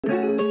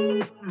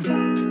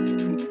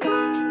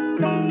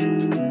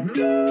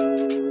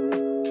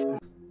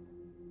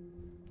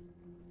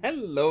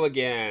Hello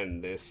again,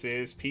 this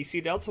is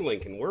PC Delta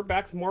Link, and we're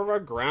back with more of our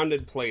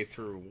grounded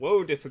playthrough.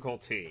 Whoa,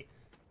 difficulty.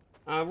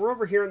 We're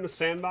over here in the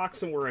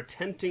sandbox, and we're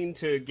attempting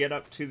to get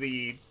up to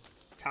the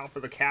top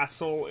of the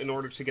castle in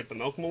order to get the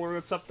milk molar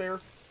that's up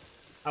there.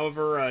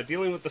 However,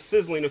 dealing with the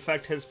sizzling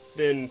effect has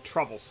been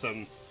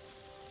troublesome.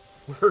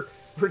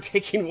 We're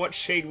taking what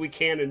shade we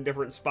can in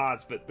different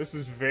spots, but this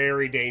is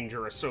very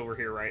dangerous over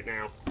here right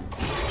now.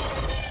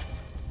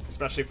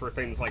 Especially for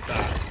things like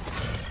that.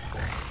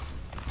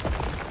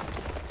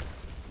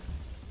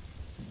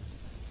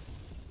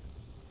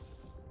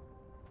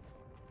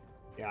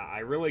 Yeah, I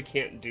really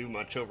can't do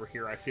much over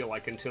here, I feel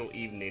like, until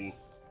evening.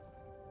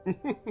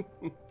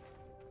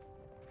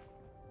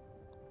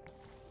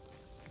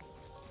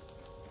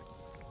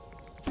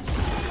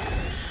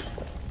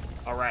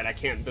 Alright, I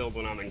can't build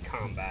when I'm in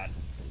combat.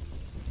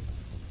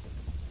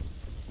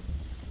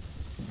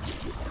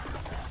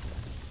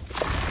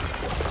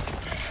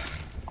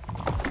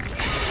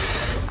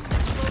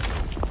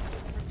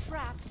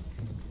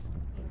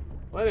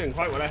 Well, that didn't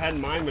quite what I had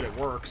in mind, but it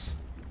works.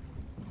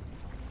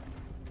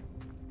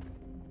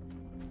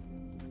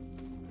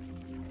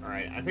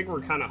 Alright, I think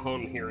we're kind of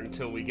hung here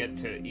until we get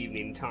to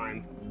evening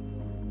time.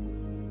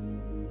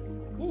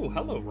 Ooh,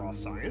 hello, raw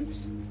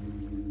science.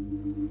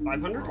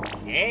 500?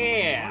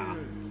 Yeah!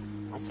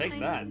 I'll take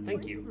that,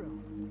 thank you.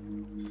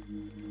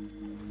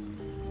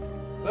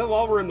 Well,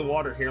 while we're in the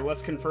water here,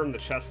 let's confirm the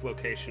chest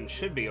location.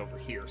 Should be over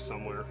here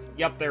somewhere.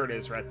 Yep, there it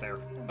is, right there.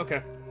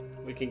 Okay,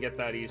 we can get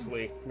that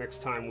easily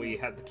next time we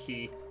have the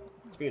key.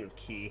 Speaking of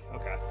key,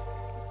 okay.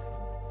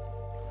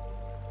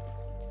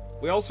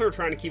 We also are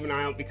trying to keep an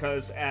eye out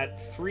because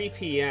at 3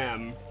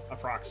 p.m.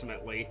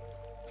 approximately,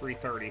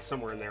 3:30,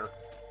 somewhere in there,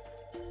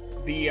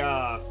 the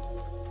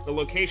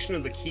location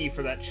of the key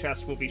for that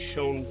chest will be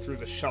shown through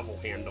the shovel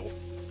handle.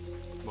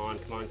 Come on,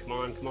 come on, come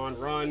on, come on,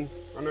 run,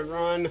 run and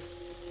run.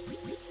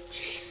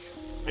 Jeez,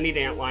 I need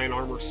antlion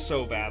armor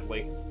so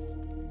badly.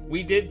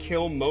 We did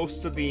kill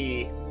most of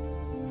the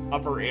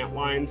upper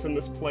antlions in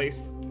this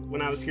place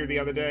when I was here the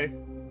other day.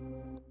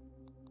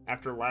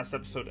 After last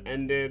episode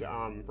ended,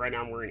 right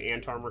now I'm wearing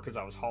ant armor because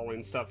I was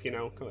hauling stuff, you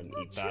know. Go ahead and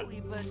eat that.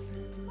 Chilly, but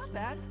not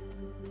bad.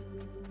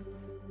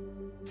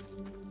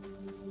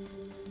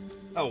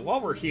 Oh, while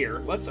we're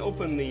here, let's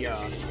open the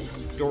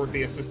door with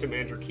the assistant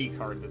manager key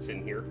card that's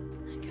in here.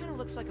 It kind of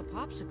looks like a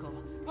popsicle.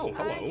 Oh,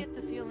 hello. I get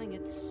the feeling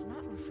it's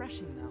not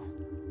refreshing, though.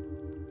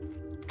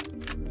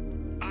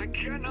 I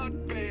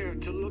cannot bear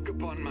to look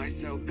upon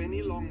myself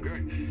any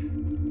longer.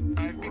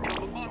 I've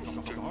become a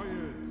monster.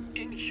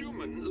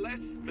 Inhuman,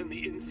 less than the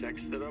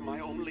insects that are my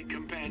only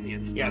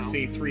companions Yeah, now.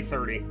 see,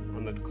 3:30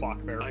 on the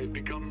clock there. I've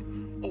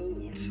become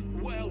old,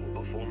 well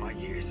before my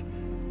years.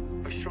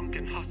 A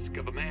shrunken husk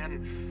of a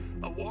man,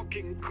 a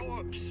walking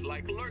corpse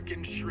like lurk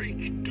and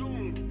shriek,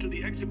 doomed to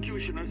the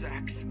executioner's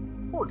axe.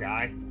 Poor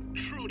guy.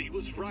 Trudy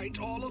was right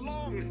all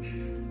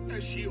along,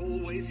 as she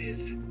always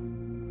is.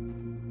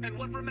 And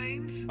what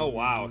remains? Oh,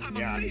 wow. I'm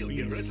Yeah, a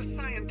failure he's as a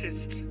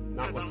scientist,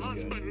 not as a looking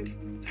husband,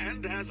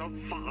 and as a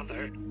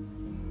father.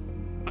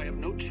 I have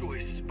no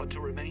choice but to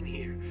remain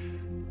here,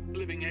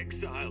 living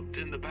exiled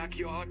in the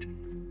backyard.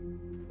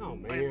 Oh,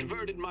 I have man.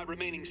 diverted my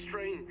remaining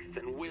strength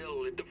and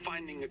will into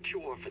finding a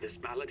cure for this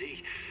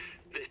malady,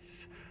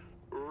 this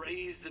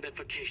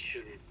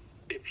raisinification,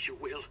 if you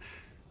will.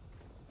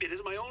 It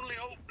is my only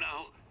hope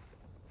now.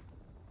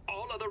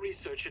 All other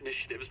research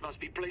initiatives must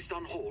be placed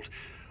on hold,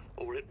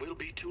 or it will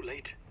be too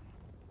late.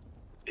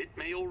 It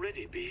may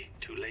already be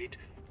too late.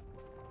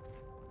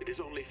 It is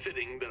only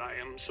fitting that I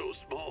am so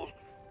small,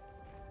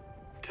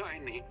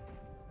 tiny,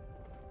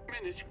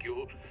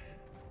 minuscule,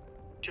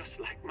 just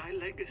like my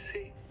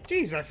legacy.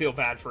 Jeez, I feel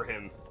bad for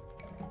him.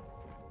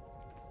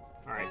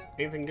 Alright,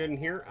 anything good in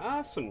here?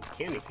 Some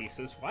candy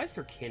pieces. Why is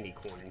there candy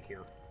corn in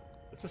here?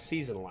 It's a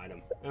seasonal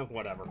item.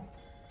 Whatever.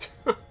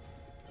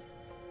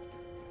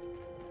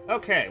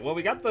 Okay, well,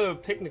 we got the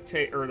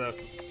or the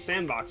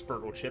sandbox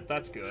burgle chip.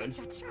 That's good.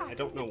 I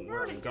don't know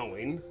where I'm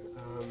going.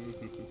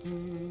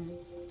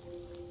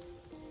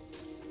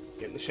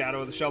 Get in the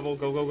shadow of the shovel.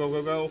 Go, go, go,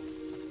 go, go.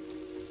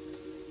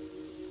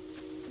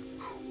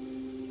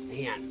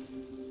 Man.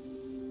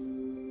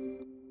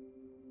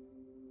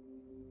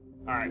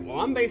 Alright, well,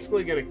 I'm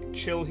basically gonna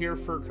chill here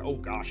for... Oh,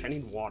 gosh, I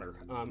need water.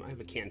 I have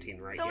a canteen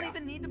right here. Don't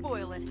even need to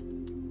boil it.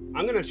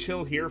 I'm gonna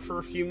chill here for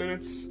a few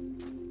minutes.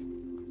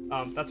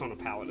 That's on a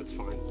pallet, it's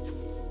fine.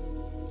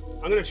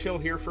 I'm gonna chill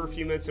here for a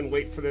few minutes and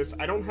wait for this.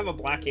 I don't have a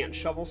black ant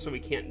shovel, so we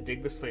can't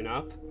dig this thing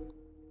up.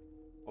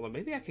 Although,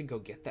 maybe I could go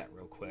get that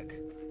real quick.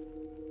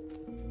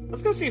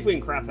 Let's go see if we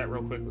can craft that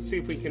real quick. Let's see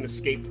if we can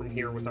escape from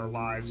here with our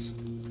lives.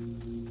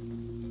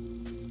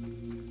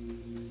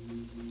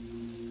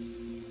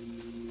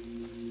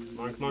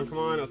 Come on, come on, come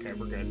on. Okay,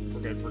 we're good.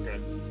 We're good, we're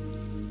good.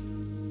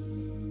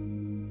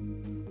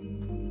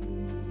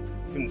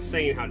 It's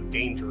insane how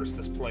dangerous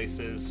this place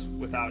is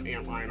without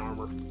antlion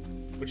armor.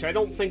 Which I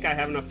don't think I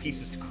have enough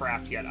pieces to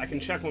craft yet. I can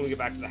check when we get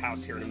back to the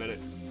house here in a minute.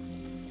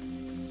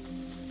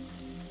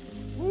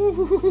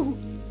 Woo-hoo-hoo-hoo.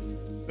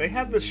 They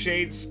have the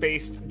shades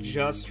spaced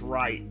just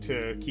right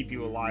to keep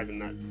you alive in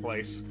that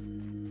place.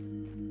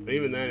 But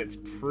even then, it's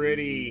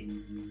pretty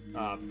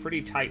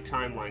tight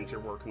timelines you're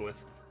working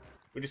with.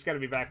 We just got to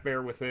be back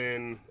there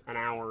within an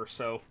hour or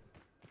so.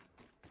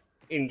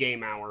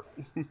 In-game hour.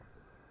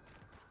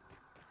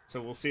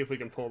 So we'll see if we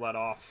can pull that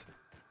off.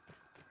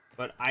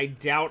 But I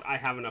doubt I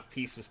have enough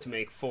pieces to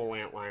make full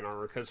antlion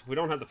armor, because if we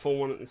don't have the full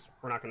one,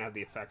 we're not going to have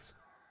the effects.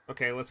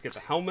 Okay, let's get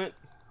the helmet.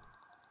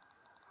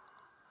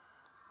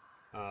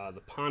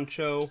 The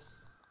poncho.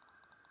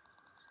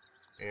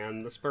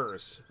 And the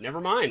spurs. Never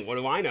mind, what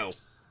do I know?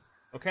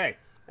 Okay,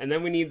 and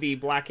then we need the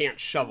black ant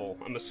shovel.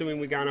 I'm assuming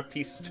we got enough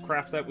pieces to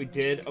craft that. We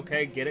did.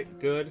 Okay, get it.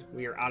 Good.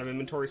 We are out of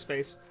inventory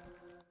space.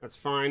 That's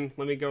fine.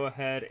 Let me go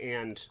ahead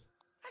and...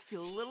 I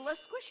feel a little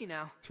less squishy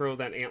now. Throw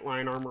that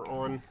antlion armor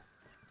on.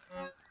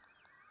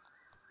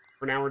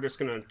 For now, we're just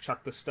going to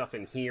chuck this stuff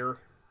in here.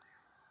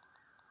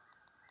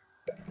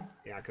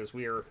 Yeah, because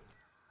we are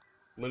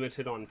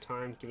limited on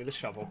time. Give me the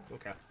shovel.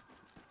 Okay.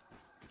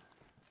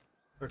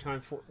 Our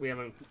time for... We have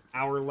an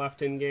hour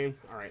left in game.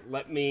 Alright,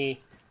 let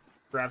me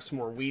grab some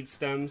more weed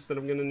stems that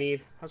I'm going to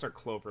need. How's our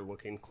clover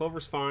looking?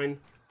 Clover's fine.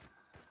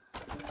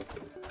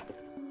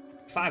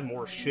 5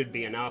 more should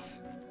be enough.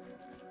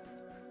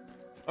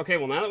 Okay,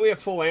 well, now that we have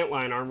full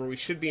antlion armor, we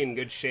should be in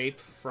good shape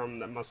from...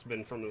 That must have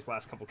been from those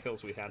last couple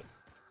kills we had.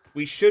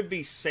 We should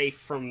be safe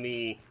from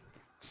the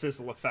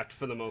sizzle effect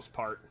for the most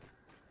part.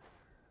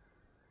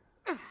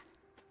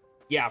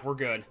 Yeah, we're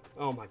good.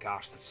 Oh my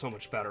gosh, that's so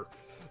much better.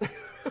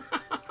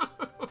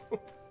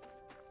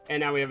 And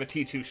now we have a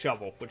T2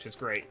 shovel, which is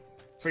great.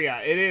 So yeah,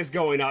 it is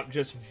going up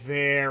just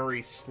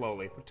very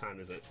slowly. What time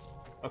is it?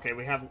 Okay,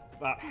 we have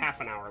about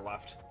half an hour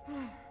left.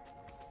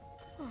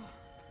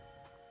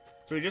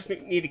 So we just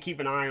need to keep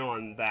an eye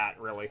on that,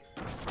 really.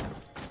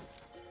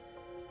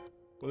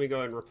 Let me go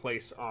ahead and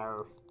replace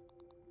our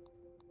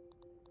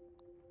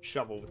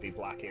shovel with the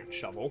black ant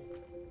shovel.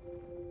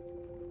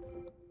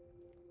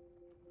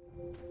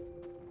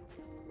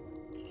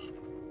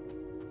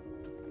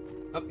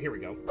 Oh, here we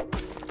go. I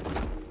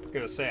was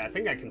gonna say, I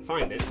think I can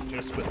find it,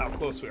 just with how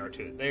close we are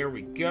to it. There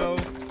we go.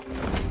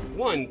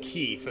 1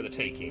 key for the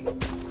taking.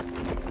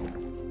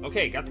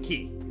 Okay, got the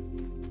key.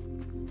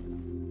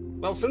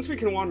 Well, since we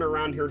can wander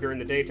around here during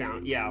the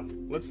daytime, yeah,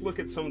 let's look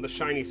at some of the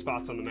shiny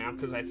spots on the map,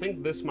 because I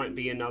think this might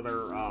be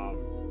another,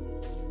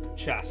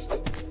 chest.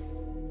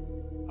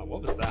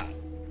 What was that?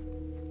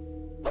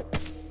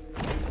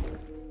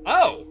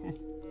 Oh!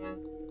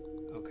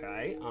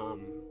 Okay,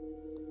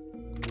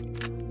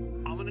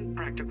 Eminent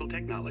Practical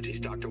Technologies,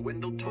 Dr.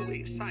 Wendell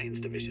Tolley,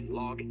 Science Division,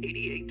 log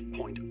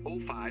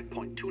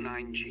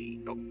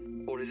 88.05.29G. Oh,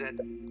 or is that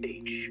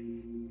H?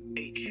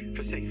 H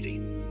for safety.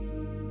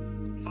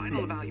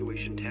 Final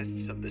evaluation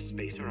tests of the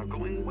spacer are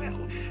going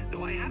well,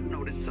 though I have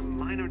noticed some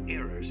minor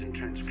errors in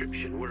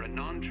transcription where a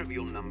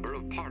non-trivial number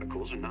of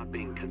particles are not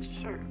being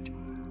conserved.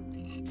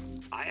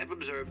 I have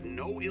observed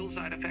no ill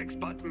side effects,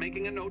 but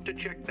making a note to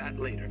check that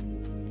later.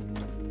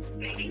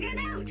 Making a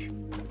note.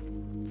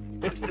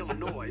 I'm still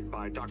annoyed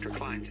by Dr.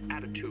 Klein's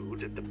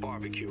attitude at the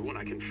barbecue when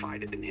I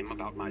confided in him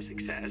about my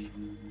success.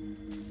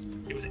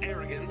 He was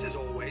arrogant, as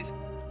always,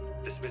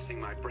 dismissing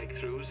my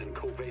breakthroughs in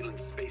covalent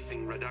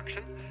spacing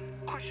reduction,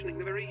 questioning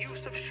the very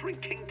use of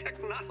shrinking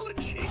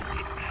technology.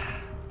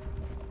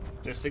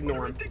 Just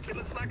ignore him.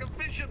 Ridiculous lack of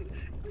vision.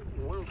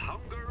 World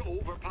hunger,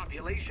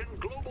 overpopulation,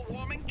 global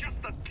warming,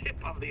 just the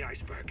tip of the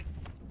iceberg.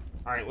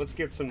 Alright, let's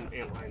get some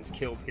antlions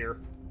killed here,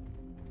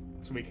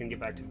 so we can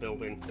get back to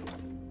building.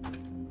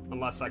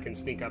 Unless I can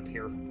sneak up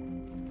here.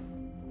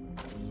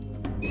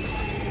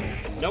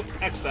 Nope,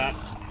 X that.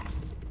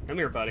 Come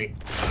here, buddy.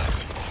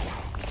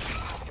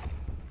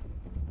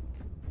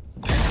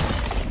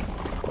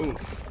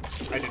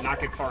 Oof. I did not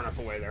get far enough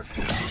away there.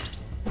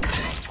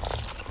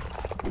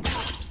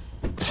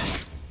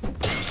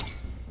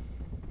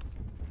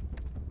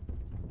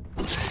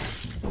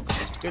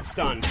 Good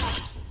stun.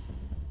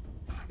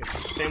 Get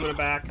some stamina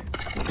back.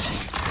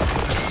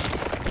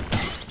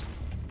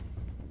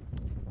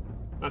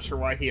 Not sure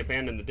why he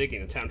abandoned the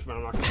digging attempt, but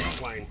I'm not going to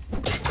complain.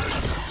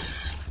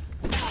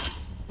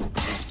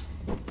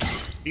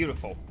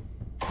 Beautiful.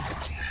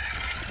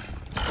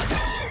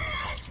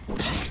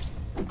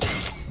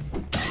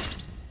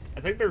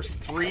 I think there's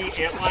 3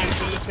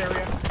 antlines in this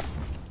area.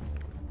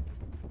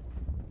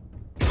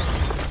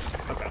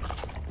 Okay.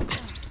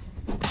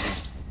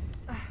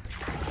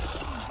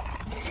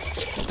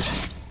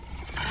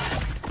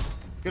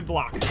 Good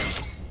block.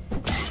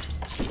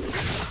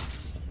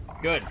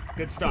 Good.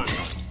 Good stun.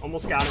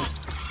 Almost got him.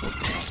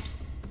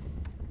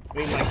 I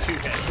need like 2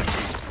 hits.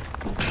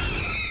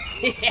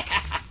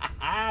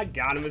 Yeah!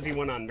 Got him as he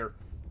went under.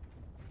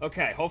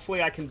 Okay,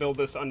 hopefully I can build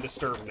this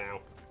undisturbed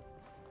now.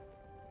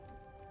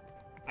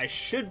 I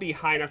should be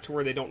high enough to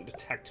where they don't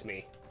detect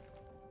me.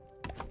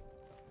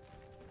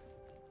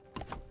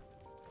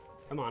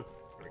 Come on.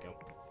 There we go.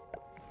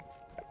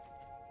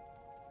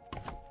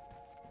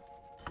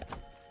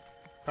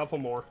 Couple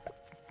more.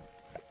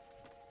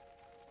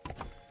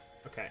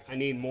 Okay, I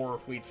need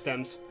more weed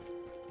stems.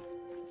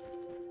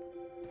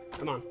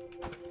 Come on.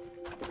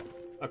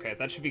 Okay,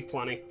 that should be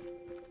plenty.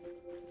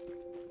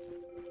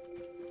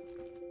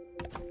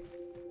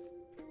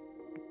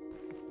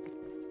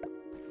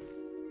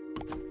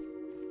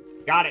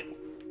 Got it.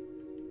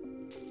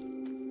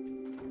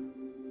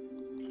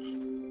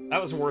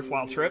 That was a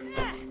worthwhile trip,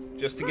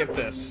 just to get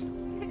this.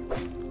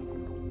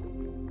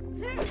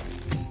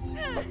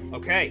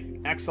 Okay,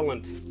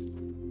 excellent.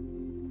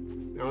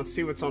 Now let's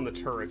see what's on the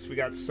turrets. We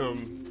got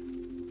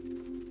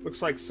some...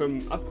 Looks like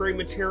some upgrade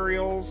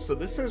materials, so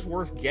this is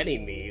worth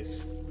getting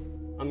these,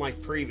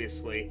 unlike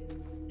previously.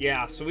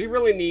 Yeah, so we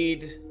really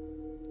need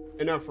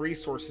enough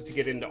resources to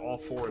get into all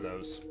 4 of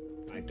those.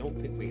 I don't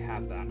think we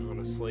have that,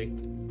 honestly.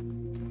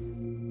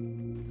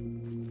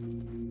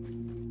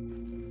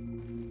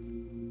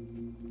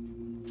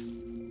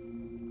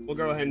 We'll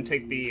go ahead and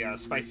take the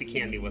spicy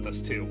candy with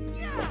us, too.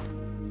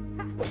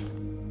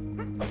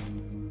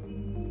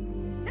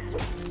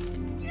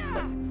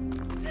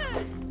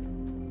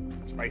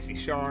 Spicy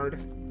shard.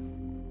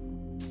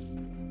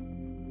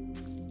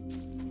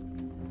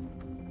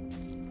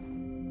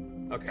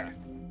 Okay.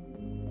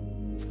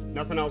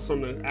 Nothing else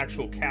on the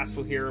actual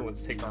castle here.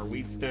 Let's take our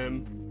weed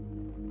stem.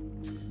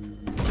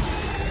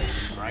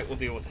 Alright, we'll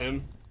deal with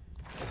him.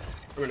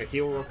 We're gonna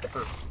heal or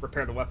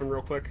repair the weapon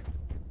real quick.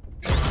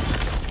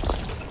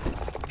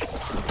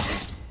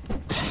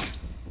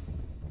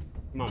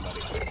 Come on,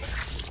 buddy.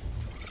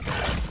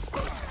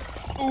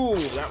 Ooh,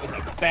 that was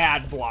a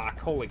bad block.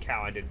 Holy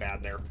cow, I did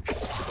bad there.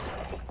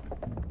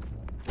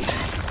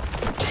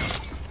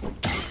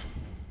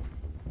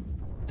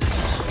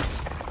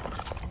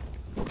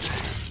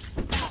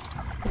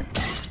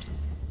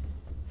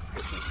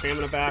 Get some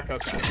stamina back.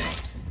 Okay.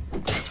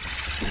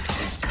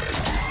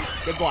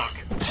 Good block.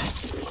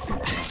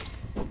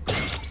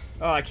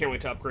 Oh, I can't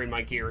wait to upgrade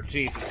my gear.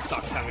 Jeez, it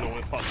sucks having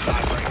only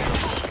 +5 right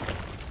now.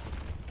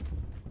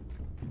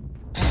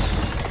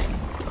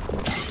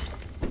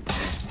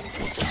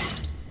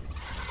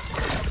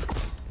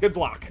 Good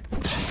block.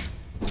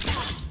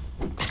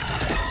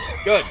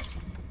 Good.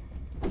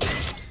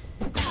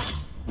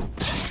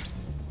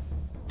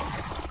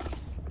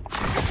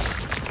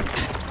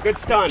 Good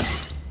stun.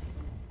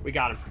 We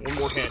got him. One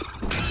more hit.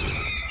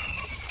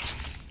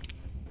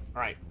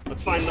 Alright,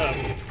 let's find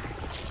the...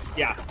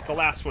 Yeah, the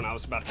last one I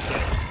was about to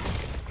say.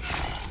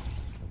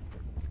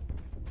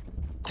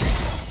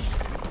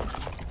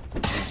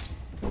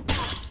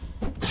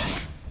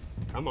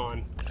 Come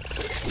on.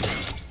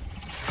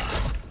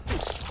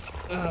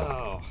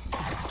 Oh.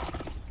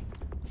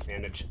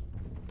 Bandage.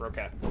 We're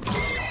okay.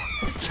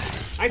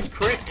 Nice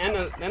crit and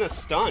a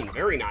stun.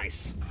 Very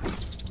nice.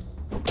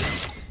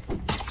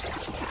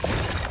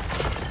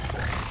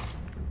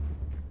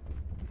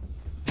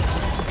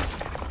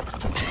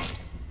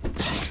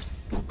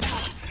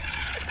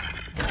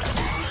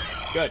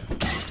 Good.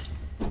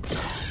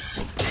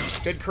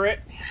 Good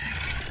crit.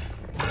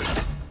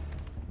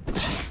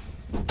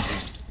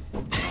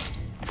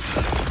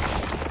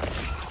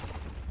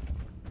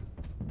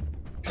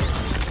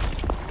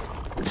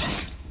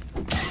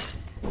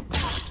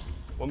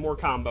 One more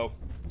combo.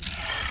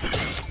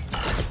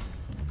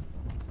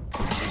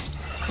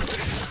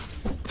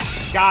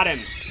 Got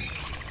him.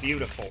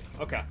 Beautiful.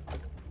 Okay.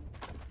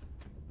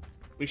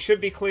 We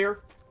should be clear.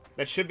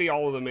 That should be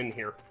all of them in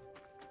here.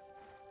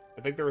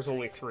 I think there was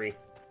only 3.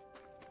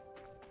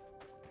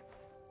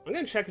 I'm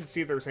gonna check and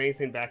see if there's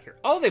anything back here.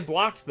 Oh, they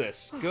blocked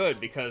this. Good,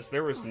 because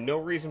there was no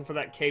reason for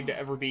that cave to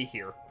ever be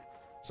here.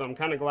 So I'm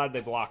kind of glad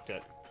they blocked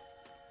it.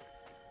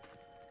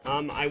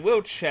 I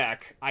will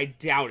check. I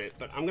doubt it,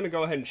 but I'm gonna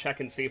go ahead and check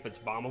and see if it's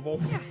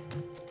bombable.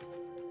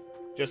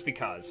 Just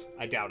because.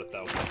 I doubt it,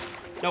 though.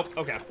 Nope,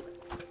 okay.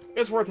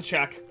 It's worth a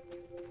check.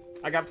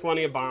 I got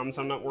plenty of bombs.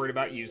 I'm not worried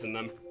about using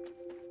them.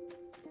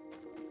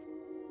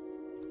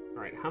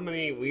 Alright, how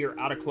many? We are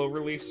out of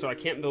cloverleaf, so I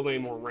can't build any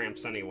more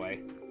ramps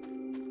anyway.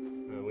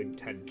 We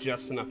had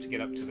just enough to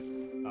get up to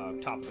the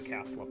top of the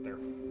castle up there.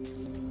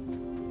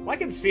 Well, I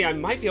can see I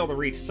might be able to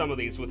reach some of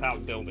these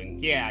without building.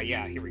 Yeah,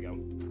 here we go.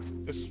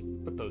 Just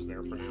put those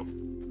there for now.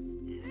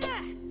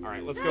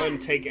 Alright, let's go ahead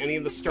and take any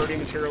of the sturdy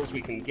materials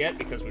we can get,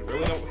 because we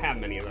really don't have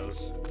many of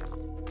those.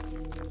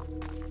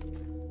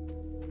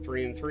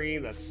 3 and 3,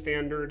 that's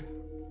standard.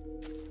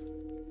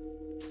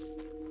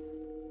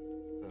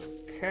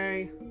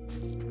 Okay.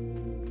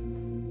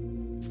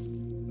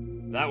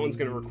 That one's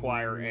going to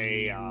require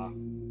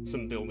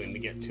some building to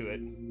get to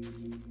it.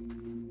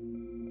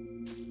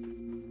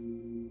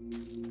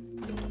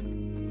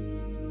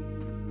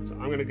 So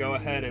I'm going to go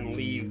ahead and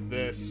leave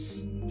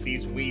these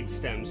weed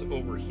stems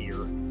over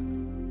here,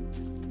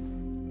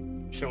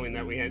 showing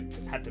that we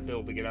had to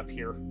build to get up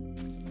here.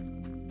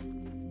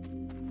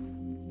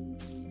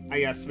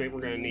 I estimate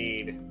we're going to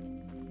need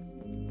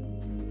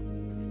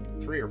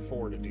 3 or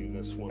 4 to do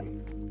this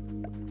one.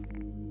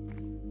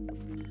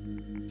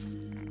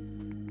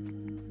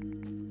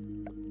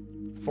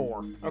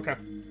 4. Okay,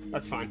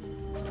 that's fine.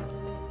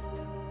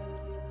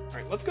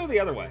 Alright, let's go the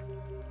other way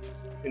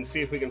and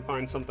see if we can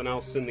find something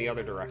else in the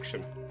other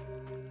direction.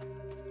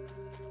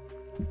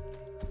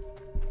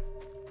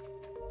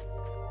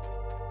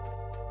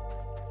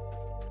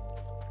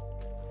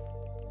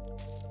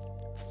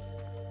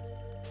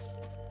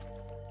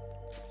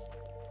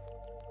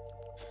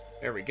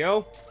 There we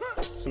go.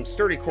 Some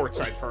sturdy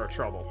quartzite for our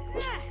trouble.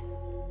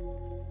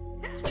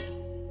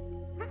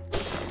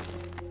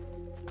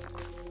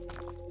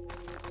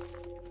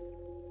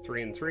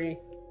 3 and 3.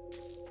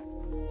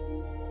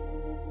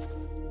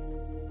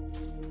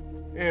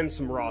 And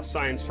some raw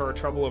science for our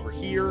trouble over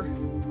here.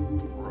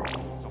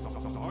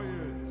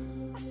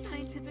 A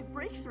scientific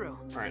breakthrough.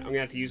 Alright, I'm gonna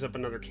have to use up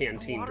another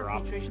canteen Water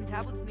drop. filtration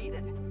tablets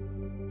needed.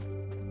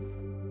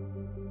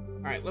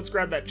 Alright, let's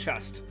grab that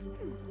chest.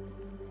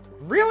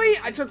 Really?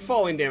 I took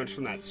falling damage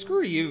from that.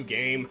 Screw you,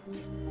 game.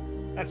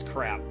 That's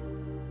crap.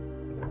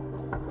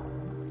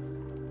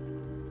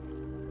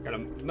 Got a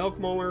milk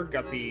molar,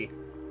 got the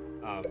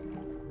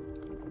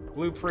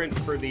blueprint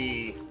for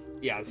the,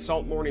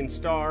 Salt Morning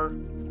Star.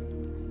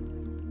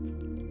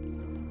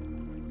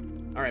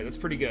 Alright, that's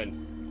pretty good.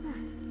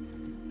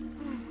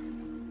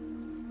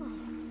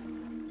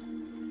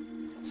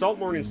 Salt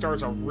Morning Star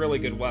is a really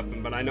good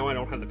weapon, but I know I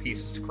don't have the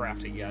pieces to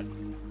craft it yet.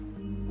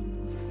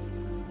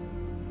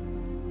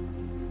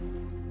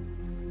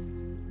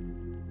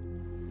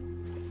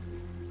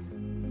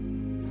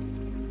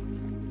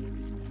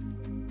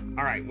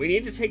 Alright, we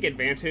need to take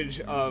advantage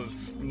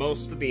of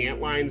most of the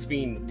antlions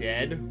being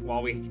dead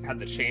while we had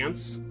the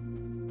chance.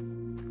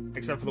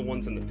 Except for the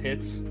ones in the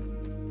pits.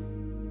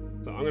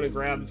 So I'm gonna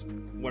grab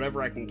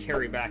whatever I can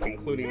carry back,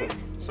 including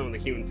some of the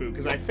human food.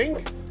 Because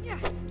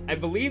I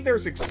believe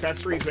there's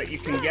accessories that you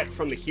can get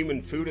from the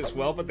human food as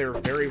well, but they're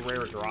very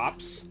rare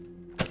drops.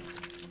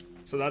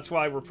 So that's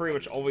why we're pretty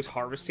much always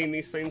harvesting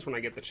these things when I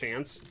get the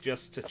chance,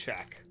 just to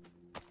check.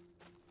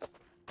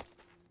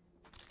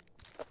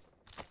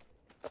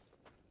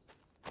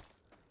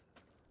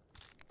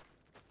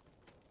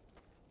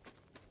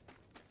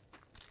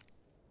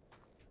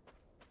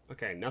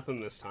 Okay, nothing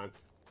this time.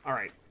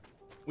 Alright.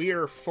 We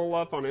are full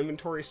up on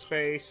inventory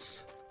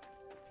space.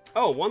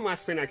 Oh, one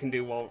last thing I can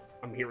do while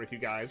I'm here with you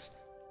guys.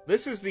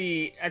 This is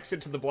the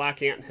exit to the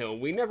Black Ant Hill.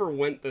 We never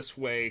went this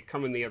way,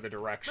 coming the other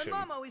direction. My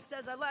mom always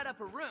says I light up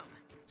a room.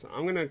 So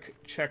I'm gonna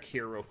check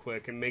here real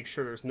quick and make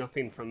sure there's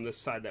nothing from this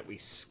side that we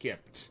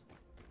skipped.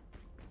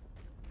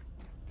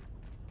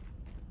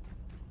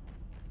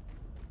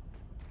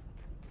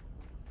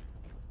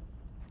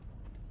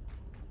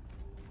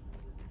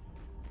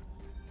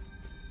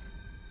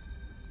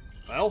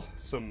 Well,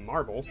 some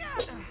marble.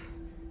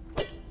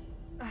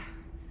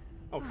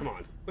 Oh, come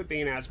on. Quit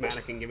being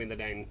asthmatic and give me the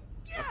dang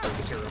upgrade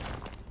material.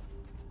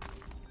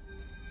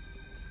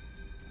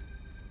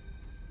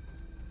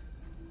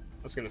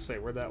 I was gonna say,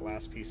 where'd that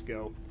last piece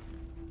go?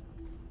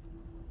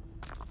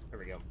 There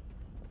we go.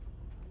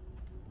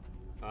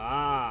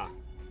 Ah!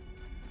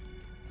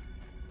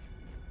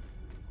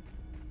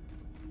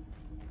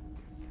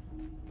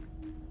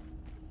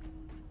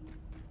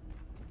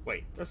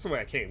 Wait, that's the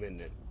way I came,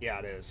 isn't it? Yeah,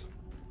 it is.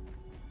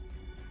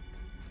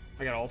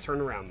 I gotta all turn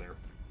around there.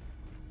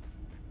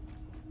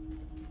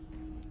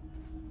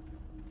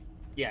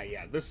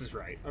 Yeah, this is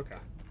right. Okay.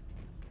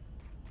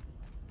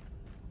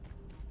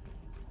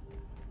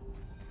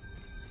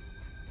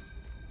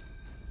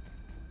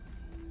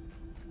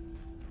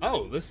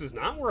 Oh, this is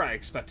not where I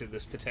expected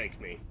this to take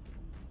me.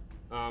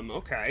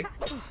 Okay.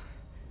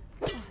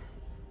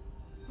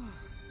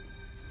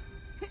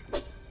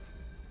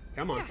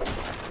 Come on.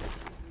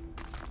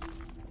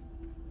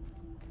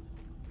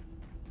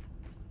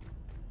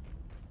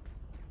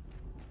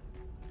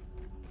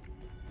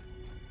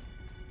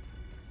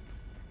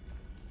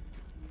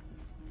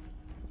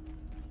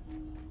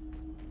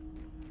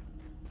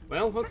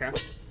 Well, okay.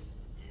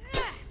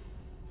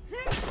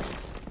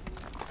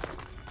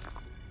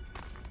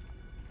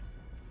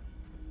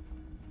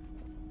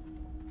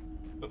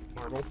 Oh,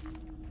 marble.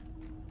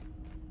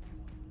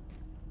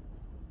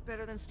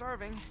 Better than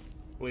starving.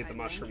 We'll eat the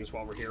mushrooms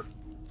while we're here.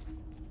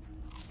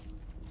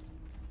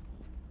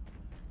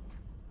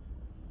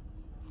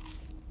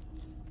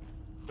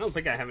 I don't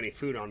think I have any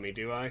food on me,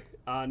 do I?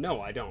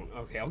 No, I don't.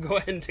 Okay, I'll go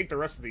ahead and take the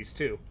rest of these,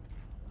 too.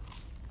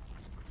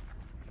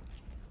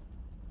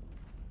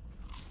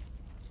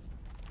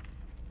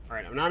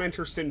 Alright, I'm not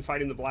interested in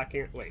fighting the black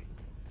ant. Wait.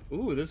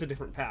 Ooh, this is a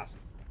different path.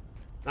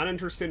 Not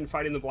interested in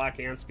fighting the black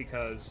ants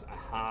because...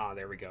 Aha,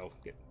 there we go.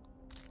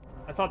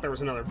 I thought there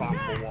was another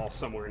bombable wall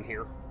somewhere in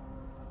here.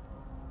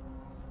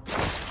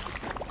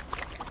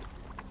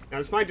 Now,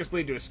 this might just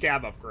lead to a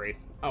scab upgrade.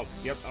 Oh,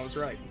 yep, I was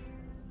right.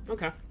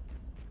 Okay.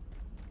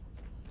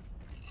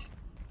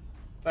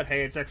 But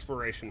hey, it's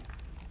exploration.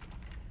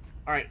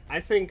 Alright, I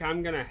think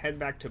I'm gonna head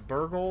back to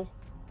Burgle.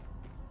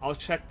 I'll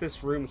check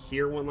this room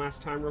here one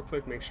last time real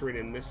quick, make sure we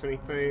didn't miss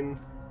anything.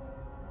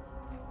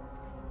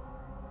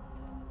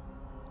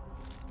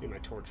 Get my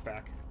torch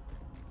back.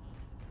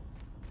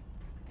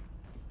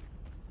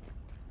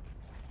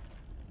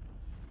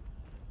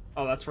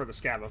 Oh, that's where the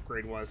scab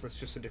upgrade was. That's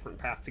just a different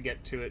path to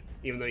get to it,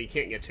 even though you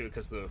can't get to it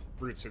because the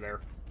roots are there.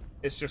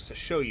 It's just to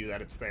show you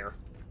that it's there.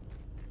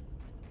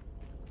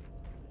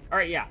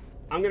 Alright, yeah.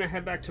 I'm gonna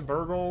head back to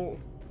Burgle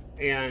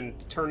and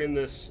turn in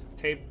this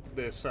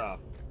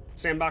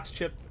Sandbox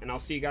chip, and I'll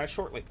see you guys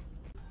shortly.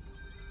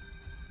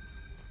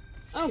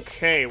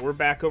 Okay, we're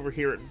back over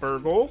here at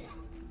Burgle.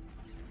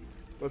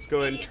 Let's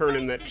go ahead and turn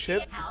in that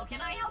chip. How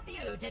can I help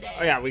you today?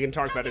 Oh yeah, we can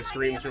talk about his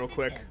dreams real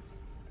quick.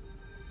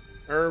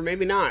 Or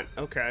maybe not.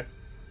 Okay.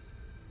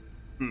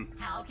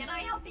 How can I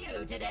help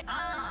you today?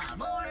 Ah,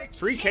 more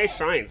 3K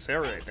science.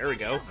 All right, there we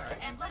go.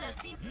 And let us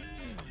see.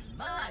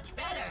 Much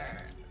better.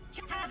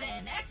 Have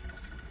an ex.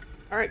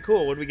 All right,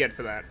 cool. What do we get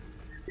for that?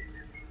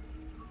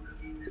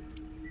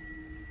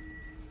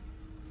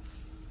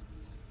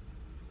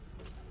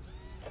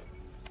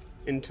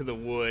 Into the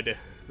wood.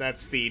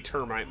 That's the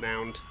termite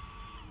mound.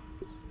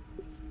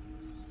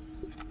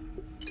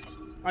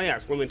 Oh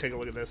yes, let me take a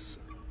look at this.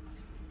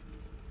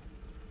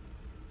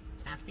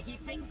 Have to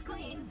keep things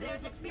clean.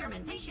 There's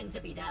experimentation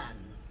to be done.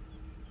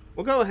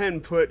 We'll go ahead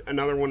and put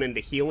another one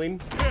into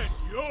healing.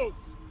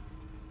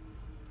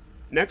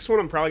 Next one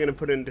I'm probably going to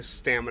put into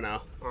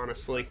stamina,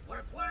 honestly.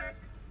 Work, work.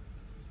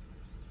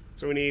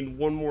 So we need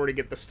one more to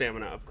get the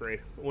stamina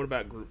upgrade. What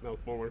about group milk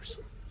molars?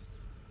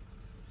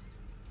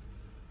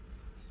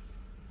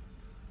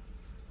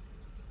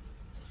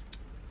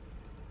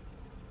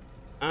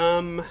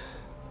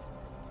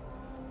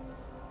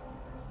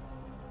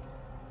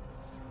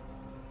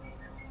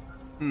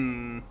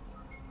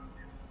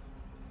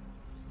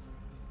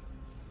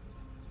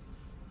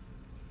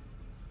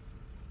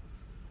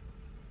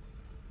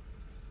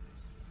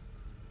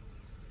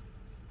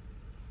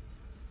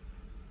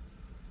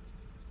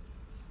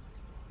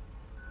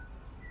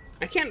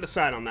 I can't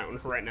decide on that one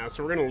for right now,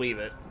 so we're going to leave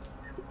it.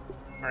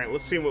 Alright,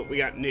 let's see what we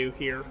got new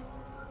here.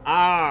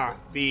 Ah,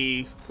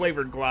 the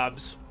flavored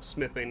globs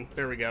smithing.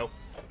 There we go.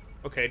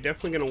 Okay,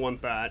 definitely going to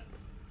want that.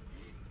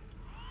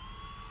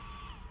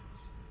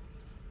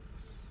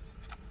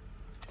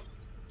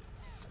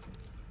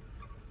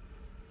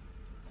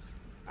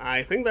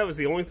 I think that was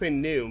the only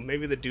thing new.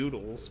 Maybe the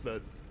doodles,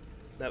 but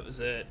that was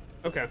it.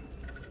 Okay.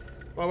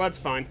 Well, that's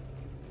fine.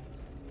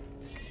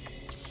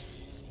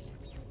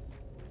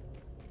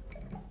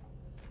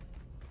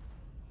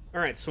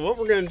 Alright, so what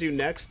we're going to do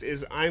next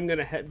is I'm going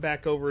to head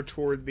back over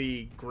toward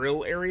the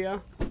grill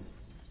area.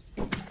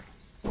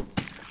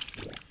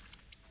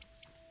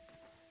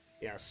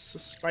 Yes,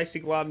 spicy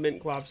glob,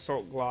 mint glob,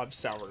 salt glob,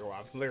 sour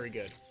glob. Very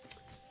good.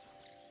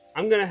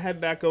 I'm going to head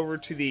back over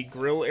to the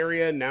grill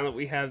area. Now that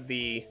we have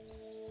the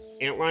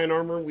antlion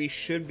armor, we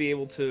should be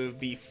able to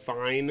be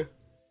fine.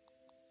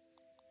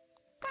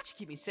 That should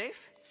keep me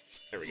safe.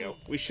 There we go.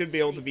 We should be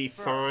able to be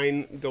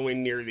fine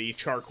going near the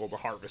charcoal to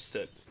harvest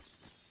it.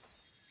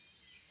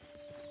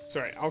 It's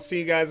alright, I'll see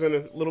you guys in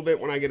a little bit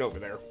when I get over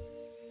there.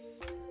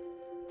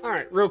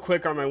 Alright, real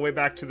quick on my way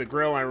back to the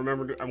grill, I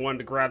remembered I wanted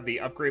to grab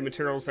the upgrade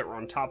materials that were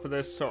on top of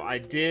this, so I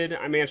did.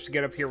 I managed to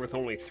get up here with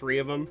only 3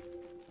 of them,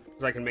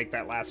 because I can make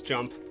that last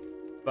jump.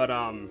 But,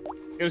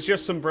 it was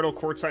just some brittle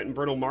quartzite and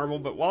brittle marble,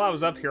 but while I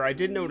was up here, I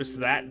did notice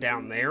that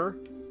down there.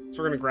 So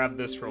we're gonna grab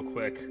this real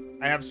quick.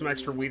 I have some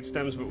extra weed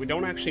stems, but we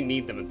don't actually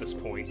need them at this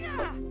point.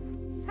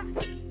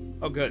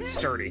 Oh good,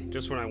 sturdy,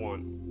 just what I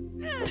want.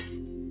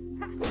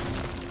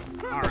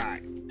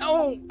 Alright.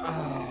 Oh!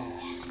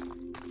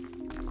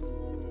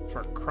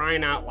 For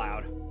crying out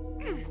loud.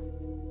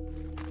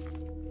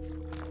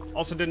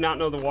 Also did not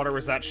know the water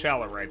was that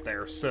shallow right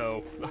there,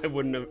 so I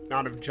wouldn't have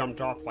not have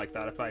jumped off like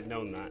that if I'd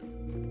known that.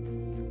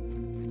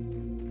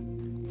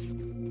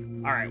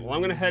 Alright, well I'm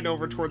gonna head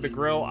over toward the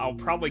grill. I'll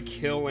probably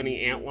kill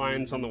any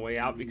antlions on the way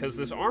out because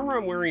this armor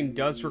I'm wearing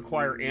does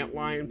require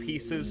antlion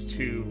pieces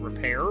to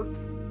repair.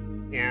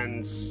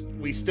 And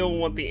we still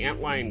want the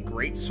antlion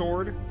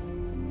greatsword.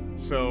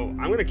 So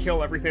I'm going to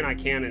kill everything I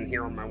can in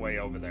here on my way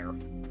over there.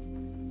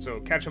 So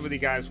catch up with you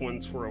guys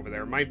once we're over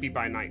there. Might be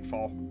by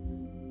nightfall.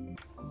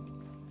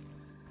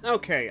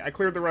 Okay, I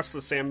cleared the rest of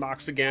the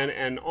sandbox again,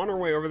 and on our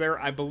way over there,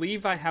 I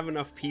believe I have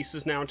enough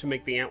pieces now to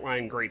make the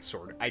antlion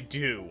greatsword. I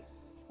do.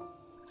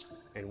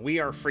 And we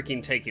are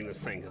freaking taking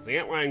this thing, because the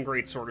antlion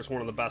greatsword is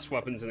one of the best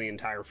weapons in the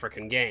entire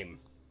freaking game.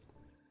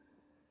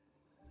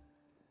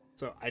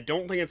 So I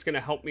don't think it's going to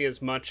help me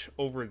as much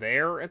over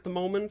there at the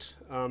moment.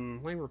 Let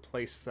me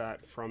replace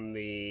that from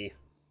the...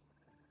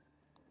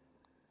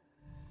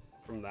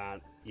 From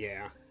that,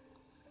 yeah.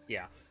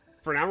 Yeah.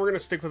 For now, we're going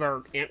to stick with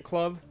our ant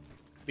club,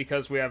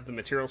 because we have the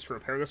materials to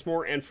repair this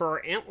more. And for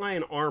our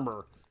antlion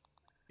armor,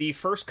 the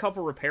first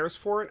couple repairs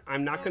for it,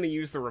 I'm not going to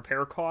use the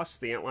repair costs,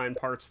 the antlion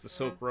parts, the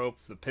silk rope,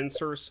 the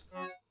pincers,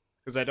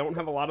 because I don't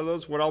have a lot of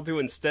those. What I'll do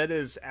instead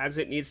is, as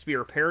it needs to be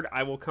repaired,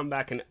 I will come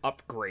back and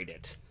upgrade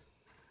it.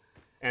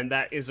 And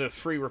that is a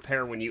free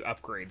repair when you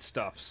upgrade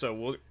stuff, so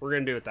we're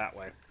going to do it that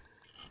way.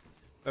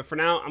 But for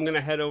now, I'm going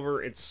to head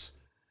over, it's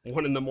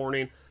 1 in the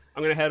morning,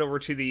 I'm going to head over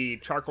to the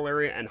charcoal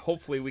area, and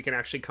hopefully we can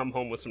actually come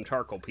home with some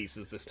charcoal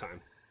pieces this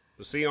time.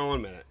 We'll see you all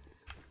in a minute.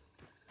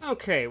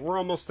 Okay, we're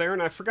almost there,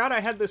 and I forgot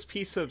I had this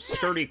piece of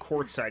sturdy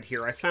quartzite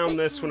here. I found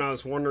this when I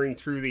was wandering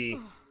through the...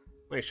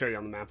 Let me show you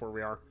on the map where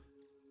we are.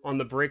 On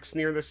the bricks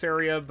near this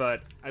area,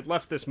 but I'd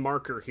left this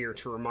marker here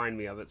to remind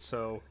me of it,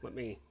 so let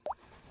me...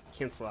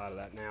 cancel out of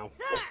that now,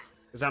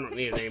 because I don't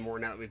need it anymore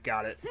now that we've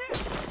got it.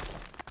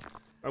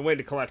 I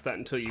waited to collect that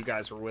until you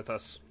guys were with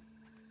us.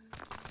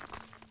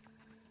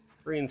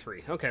 3 and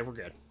 3. Okay, we're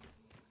good.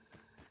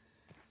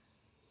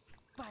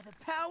 By the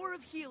power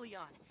of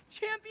Helion,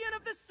 champion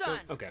of the sun.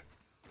 Oh, okay.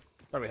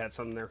 Thought we had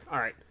something there.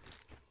 Alright.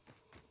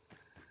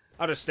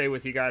 I'll just stay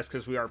with you guys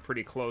because we are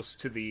pretty close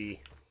to the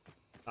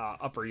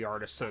upper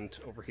yard ascent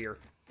over here.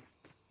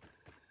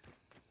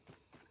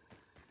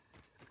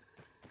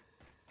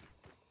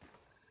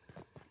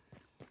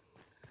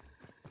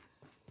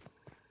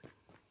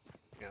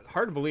 Yeah,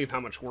 hard to believe how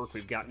much work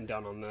we've gotten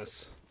done on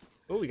this.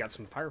 Oh, we got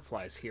some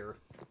fireflies here.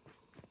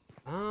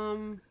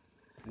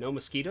 No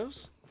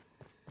mosquitoes?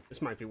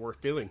 This might be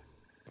worth doing.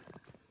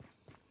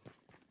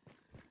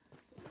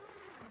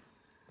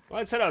 Well,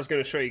 I said I was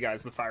going to show you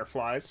guys the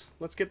fireflies.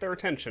 Let's get their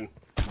attention.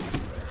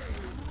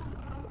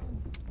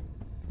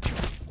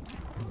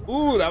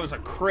 Ooh, that was a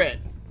crit.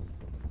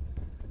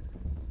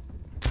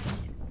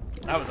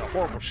 That was a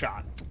horrible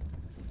shot.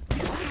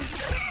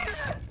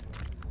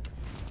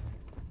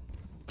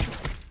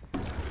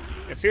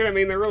 You see what I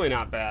mean? They're really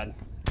not bad.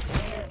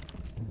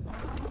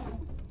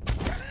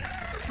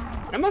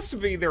 That must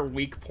be their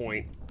weak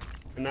point,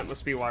 and that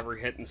must be why we're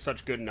hitting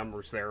such good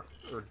numbers there.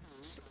 Or,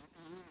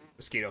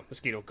 mosquito,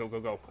 mosquito, go, go,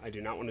 go. I do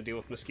not want to deal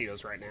with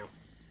mosquitoes right now.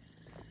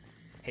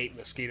 Hate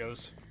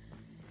mosquitoes.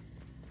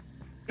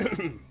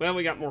 Well,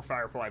 we got more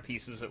firefly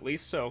pieces at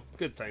least, so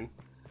good thing.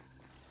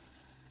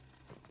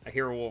 I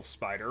hear a wolf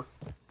spider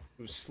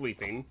who's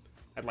sleeping.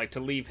 I'd like to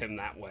leave him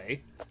that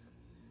way.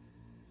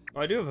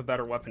 Well, I do have a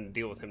better weapon to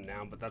deal with him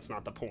now, but that's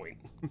not the point.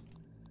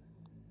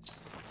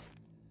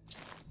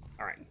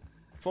 Alright.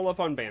 Full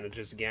up on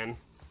bandages again.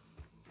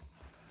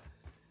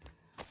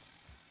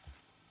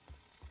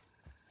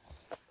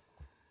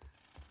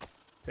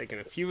 Taking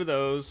a few of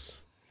those.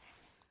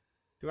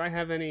 Do I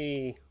have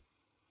any?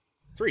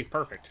 3,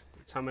 perfect.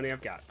 That's how many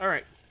I've got.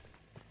 Alright.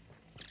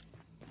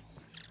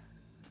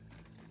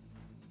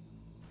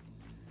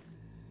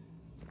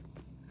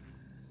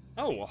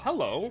 Oh, well,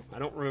 hello. I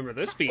don't remember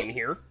this being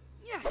here.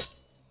 Yeah.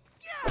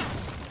 Yeah.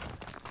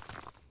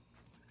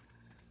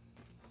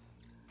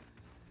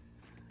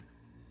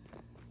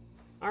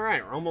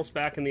 Alright, we're almost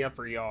back in the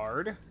upper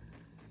yard.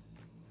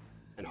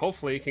 And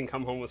hopefully can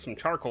come home with some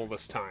charcoal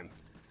this time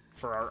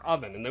for our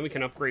oven, and then we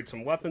can upgrade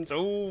some weapons.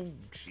 Oh,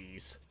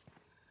 jeez.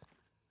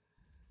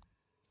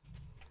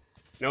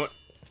 You know what?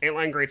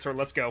 8-line greatsword,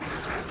 let's go.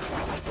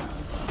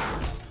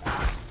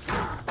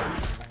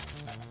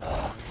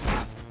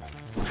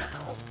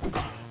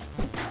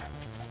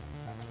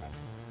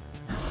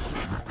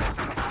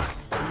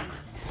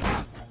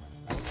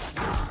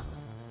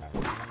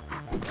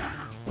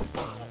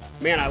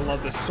 Man, I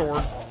love this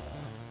sword.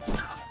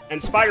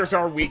 And spiders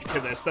are weak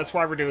to this. That's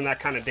why we're doing that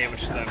kind of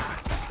damage to them.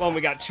 Well, and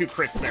we got 2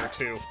 crits there,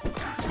 too.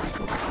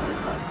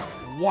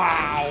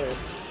 Wow!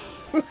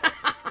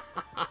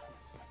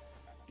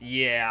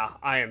 Yeah,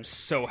 I am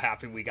so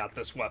happy we got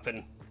this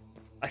weapon.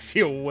 I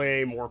feel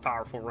way more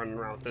powerful running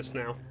around with this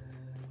now.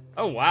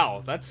 Oh,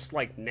 wow. That's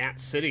like Nat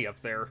City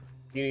up there.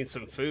 You need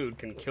some food,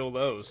 can kill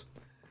those.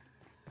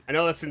 I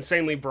know that's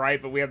insanely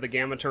bright, but we have the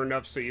gamma turned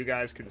up so you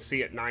guys can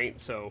see at night,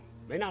 so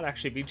may not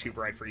actually be too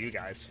bright for you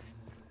guys.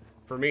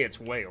 For me, it's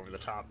way over the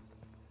top.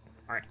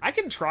 Alright, I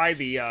can try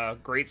the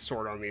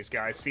greatsword on these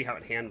guys, see how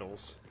it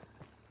handles.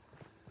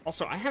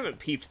 Also, I haven't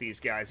peeped these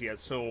guys yet,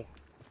 so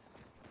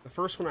the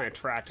first one I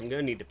attract, I'm going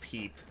to need to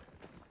peep.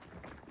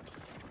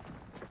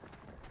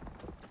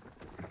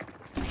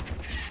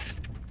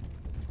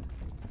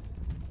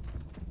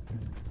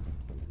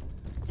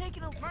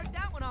 Taking a mark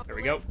that one off. There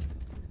we go.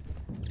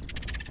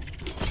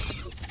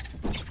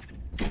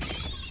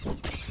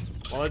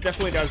 Well, it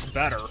definitely does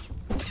better.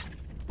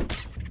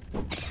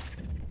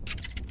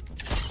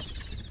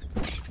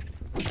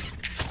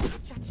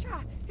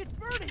 Cha-cha, it's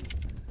burning.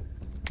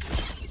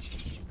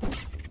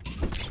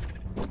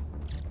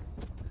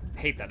 I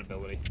hate that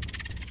ability.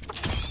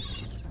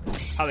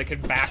 How they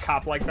could back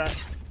hop like that.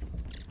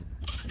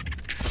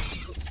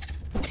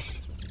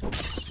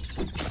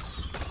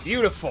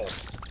 Beautiful.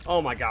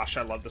 Oh my gosh,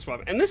 I love this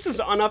weapon. And this is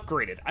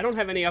unupgraded. I don't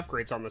have any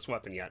upgrades on this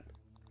weapon yet.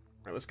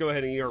 Alright, let's go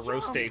ahead and eat our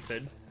roast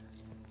aphid.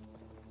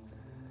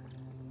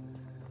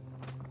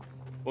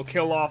 We'll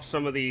kill off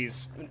some of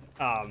these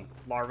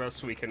larvae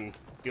so we can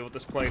deal with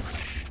this place.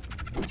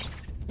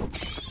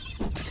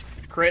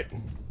 Crit.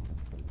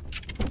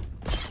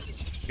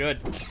 Good.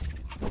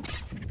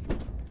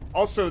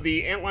 Also,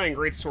 the Antlion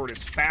Greatsword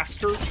is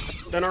faster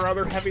than our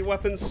other heavy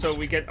weapons, so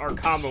we get our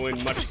combo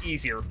in much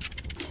easier.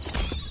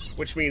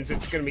 Which means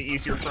it's going to be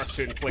easier for us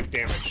to inflict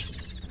damage.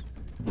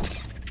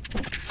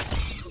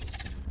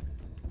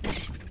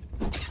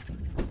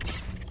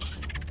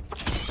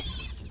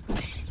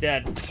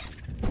 Dead.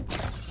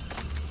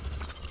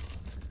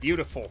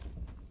 Beautiful.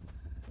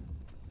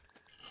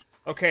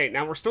 Okay,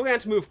 now we're still going to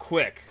have to move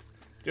quick.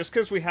 Just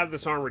because we have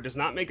this armor does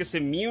not make us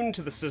immune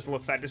to the sizzle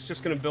effect. It's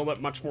just going to build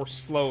up much more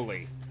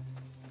slowly.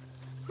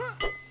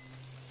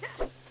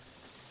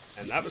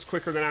 And that was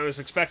quicker than I was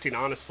expecting,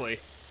 honestly.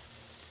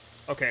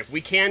 Okay,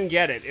 we can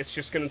get it. It's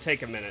just going to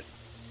take a minute.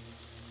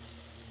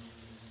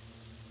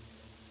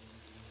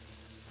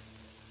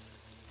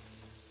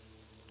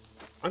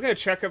 I'm going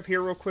to check up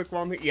here real quick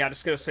while I'm here. Yeah,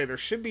 just going to say there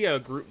should be a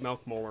group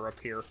milk molar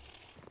up here.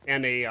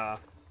 And a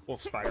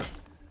wolf spider.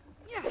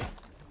 Yeah.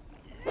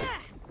 I'm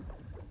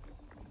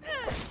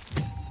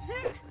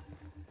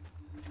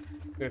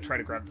going to try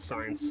to grab the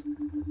signs.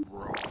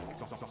 I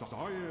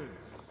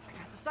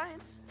got the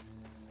science.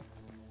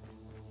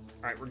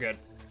 Alright, we're good.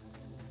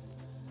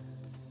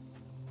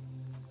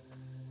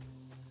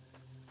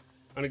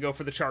 I'm gonna go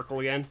for the charcoal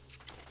again.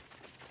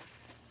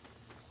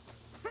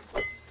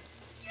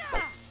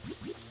 Yeah.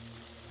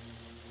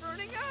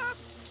 Burning up.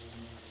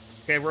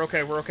 Okay, we're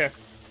okay, we're okay.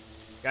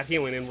 Got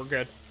healing in, we're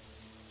good.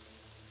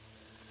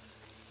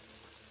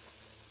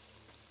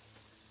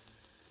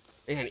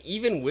 Man,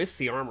 even with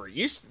the armor,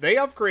 they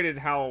upgraded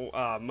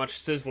how much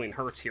sizzling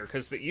hurts here,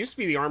 because it used to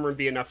be the armor would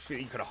be enough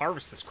you could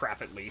harvest this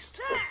crap at least.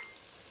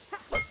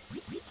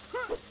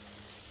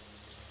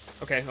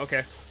 Okay,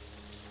 okay.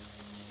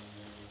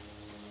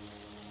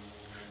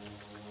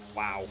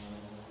 Wow.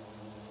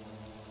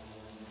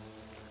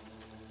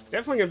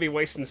 Definitely gonna be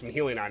wasting some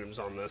healing items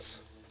on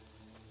this.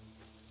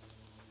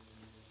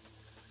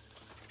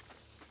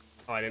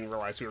 Oh, I didn't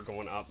realize we were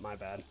going up, my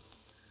bad.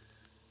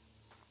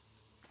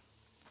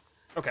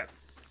 Okay.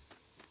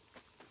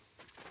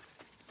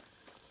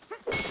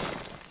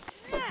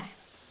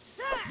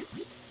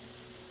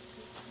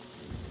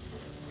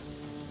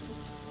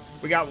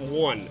 We got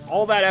one.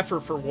 All that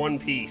effort for one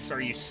piece. Are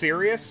you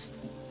serious?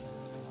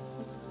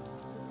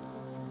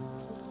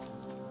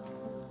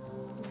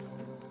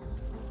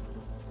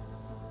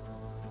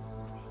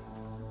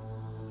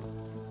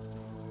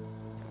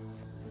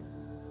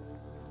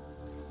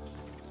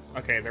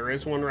 Okay, there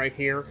is one right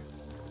here.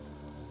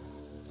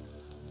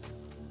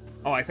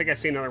 Oh, I think I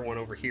see another one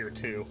over here,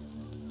 too.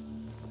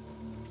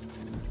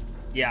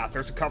 Yeah,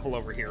 there's a couple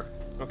over here.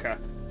 Okay.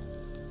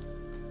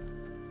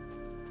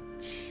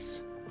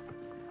 Jeez.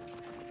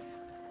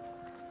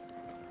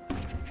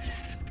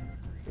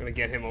 I'm gonna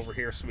get him over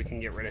here so we can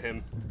get rid of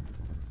him.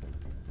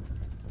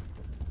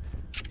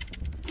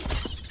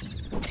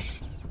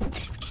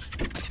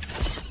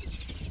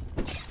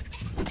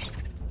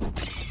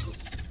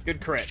 Good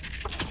crit.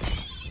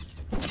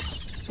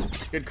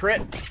 Good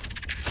crit.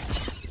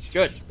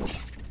 Good.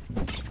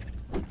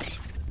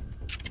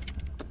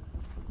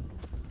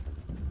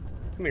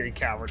 Come here, you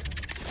coward.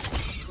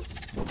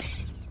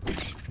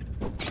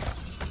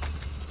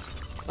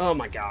 Oh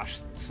my gosh,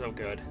 that's so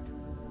good.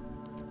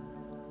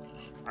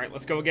 Alright,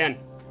 let's go again.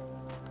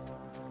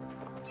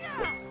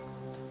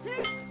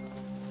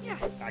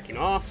 Backing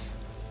off.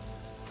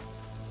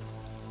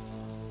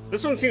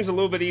 This one seems a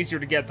little bit easier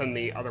to get than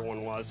the other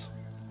one was.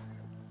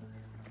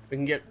 We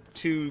can get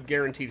 2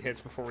 guaranteed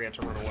hits before we have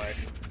to run away.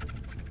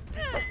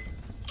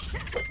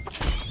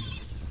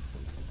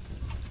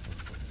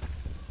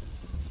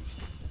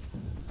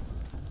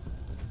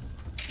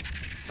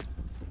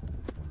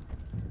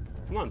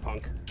 Come on,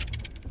 punk.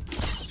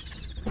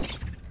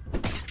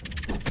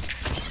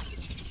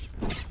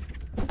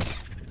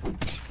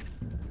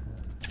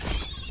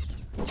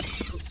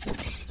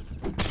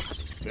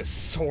 This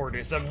sword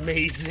is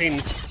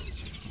amazing.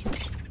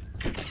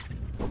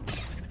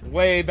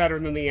 Way better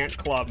than the Ant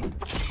Club.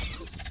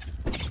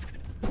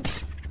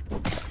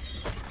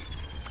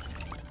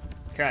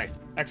 Okay,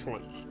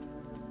 excellent.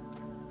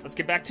 Let's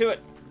get back to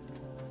it.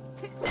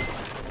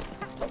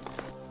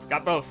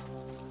 Got both.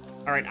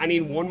 Alright, I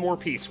need one more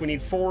piece. We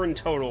need 4 in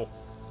total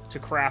to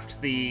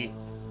craft the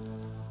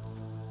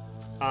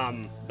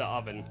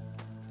oven.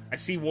 I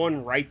see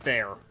one right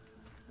there.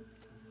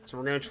 So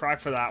we're gonna try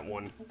for that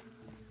one.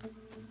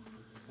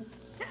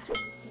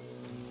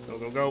 Go,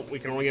 go, go. We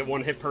can only get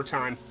 1 hit per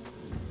time.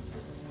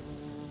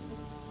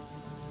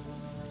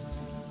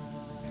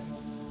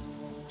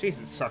 Jeez,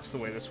 it sucks the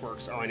way this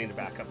works. Oh, I need to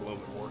back up a little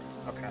bit more.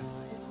 Okay.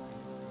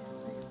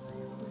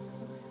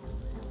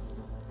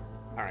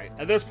 Alright,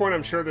 at this point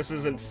I'm sure this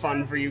isn't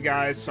fun for you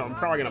guys, so I'm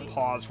probably going to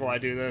pause while I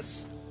do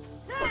this.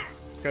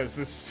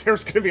 Because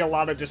there's going to be a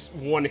lot of just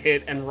one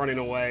hit and running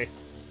away.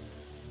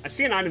 I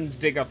see an item to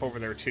dig up over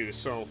there too,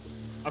 so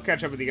I'll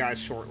catch up with you guys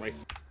shortly.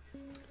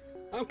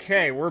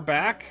 Okay, we're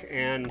back,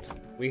 and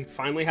we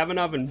finally have an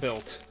oven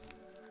built.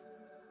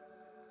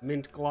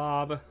 Mint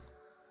glob.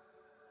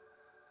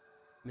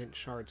 Mint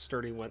shard,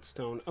 sturdy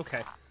whetstone.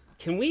 Okay.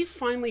 Can we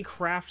finally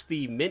craft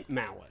the mint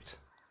mallet?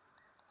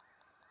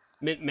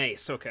 Mint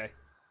mace, okay.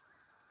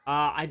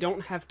 I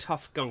don't have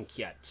tough gunk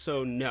yet,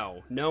 so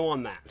no. No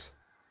on that.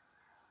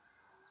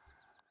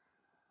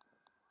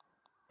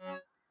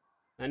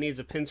 That needs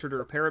a pincer to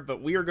repair it,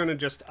 but we are going to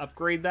just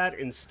upgrade that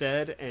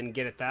instead and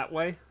get it that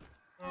way.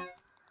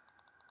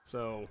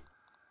 So,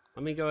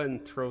 let me go ahead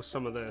and throw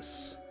some of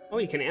this. Oh,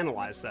 you can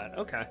analyze that.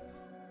 Okay.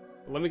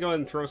 Let me go ahead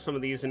and throw some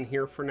of these in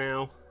here for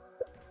now.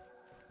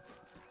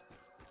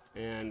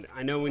 And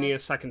I know we need a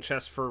second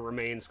chest for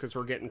remains, because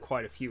we're getting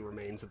quite a few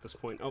remains at this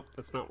point. Oh,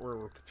 that's not where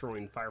we're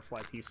throwing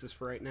firefly pieces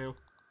for right now.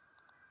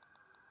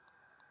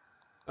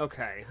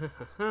 Okay.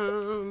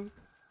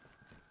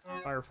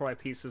 Firefly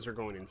pieces are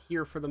going in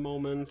here for the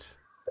moment.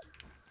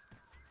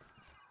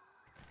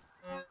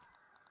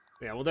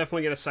 Yeah, we'll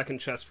definitely get a second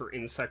chest for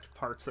insect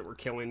parts that we're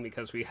killing,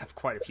 because we have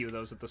quite a few of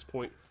those at this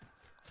point.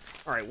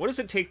 Alright, what does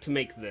it take to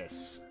make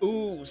this?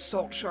 Ooh,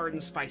 salt shard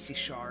and spicy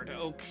shard.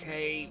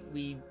 Okay,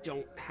 we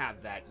don't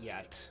have that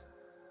yet.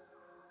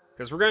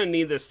 Because we're going to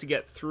need this to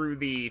get through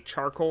the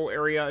charcoal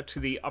area to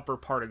the upper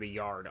part of the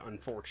yard,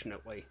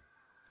 unfortunately.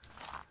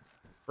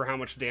 for how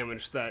much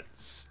damage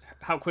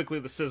how quickly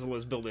the sizzle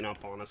is building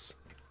up on us.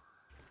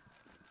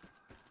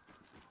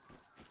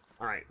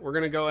 Alright, we're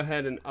gonna go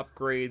ahead and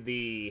upgrade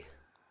the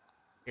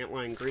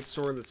Antlion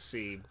Greatsword. Let's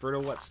see,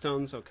 Brittle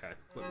Whetstones. Okay,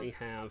 let me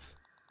have...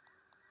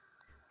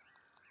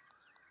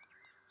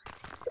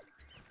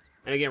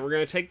 And again, we're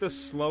gonna take this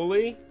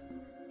slowly,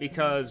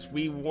 because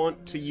we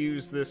want to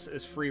use this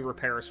as free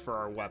repairs for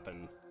our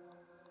weapon.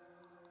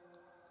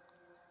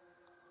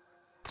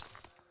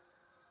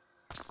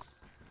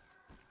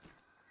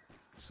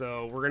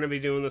 So we're going to be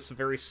doing this a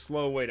very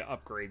slow way to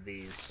upgrade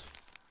these.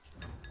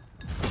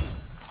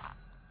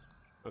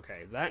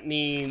 Okay, that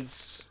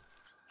needs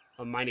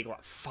a Mighty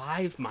Glop.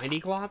 5 Mighty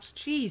Glops?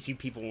 Jeez, you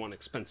people want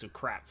expensive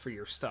crap for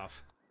your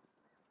stuff.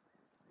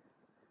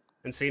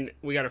 And see,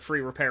 we got a free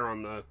repair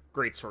on the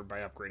Greatsword by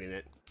upgrading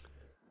it.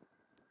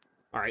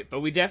 Alright, but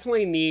we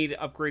definitely need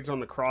upgrades on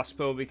the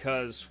crossbow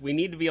because we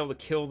need to be able to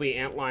kill the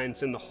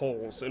antlions in the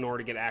holes in order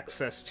to get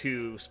access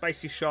to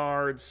spicy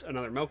shards,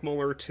 another milk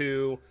molar or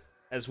 2,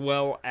 as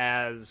well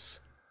as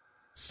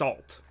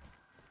salt.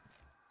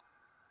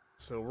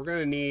 So we're going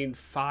to need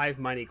 5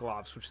 Mighty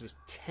Glops, which is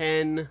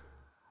 10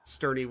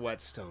 sturdy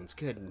whetstones.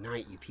 Good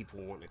night, you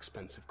people want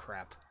expensive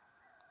crap.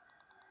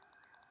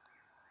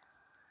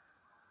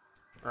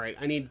 Alright,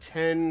 I need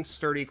 10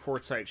 sturdy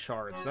quartzite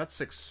shards.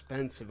 That's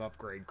expensive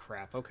upgrade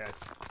crap. Okay.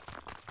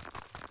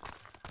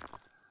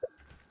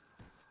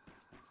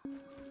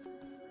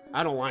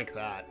 I don't like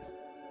that.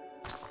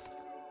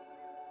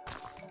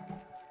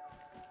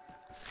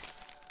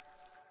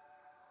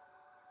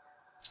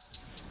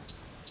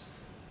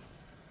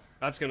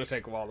 That's gonna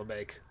take a while to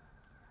bake.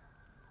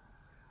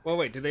 Well,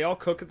 wait, did they all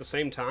cook at the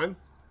same time?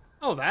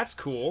 Oh, that's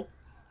cool.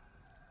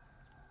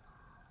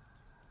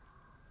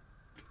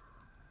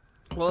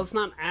 Well, it's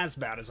not as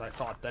bad as I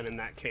thought then in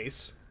that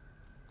case.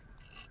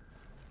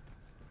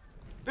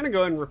 I'm gonna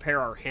go ahead and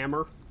repair our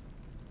hammer.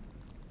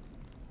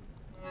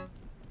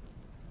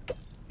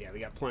 Yeah, we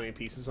got plenty of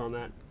pieces on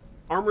that.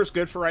 Armor's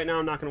good for right now.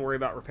 I'm not gonna worry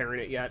about repairing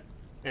it yet.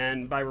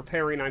 And by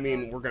repairing, I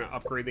mean we're gonna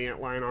upgrade the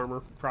antlion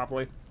armor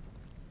properly.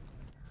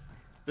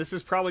 This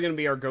is probably gonna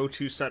be our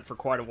go-to set for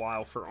quite a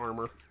while for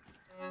armor.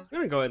 I'm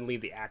gonna go ahead and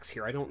leave the axe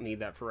here. I don't need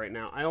that for right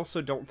now. I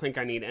also don't think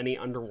I need any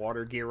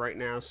underwater gear right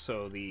now,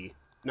 so the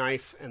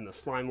knife and the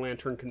slime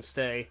lantern can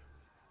stay.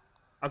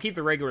 I'll keep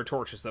the regular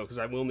torches, though, because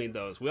I will need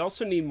those. We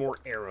also need more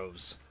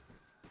arrows.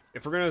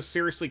 If we're going to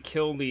seriously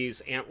kill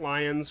these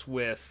antlions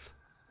with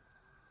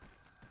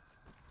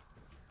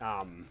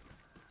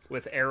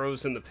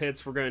arrows in the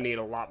pits, we're going to need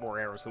a lot more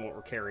arrows than what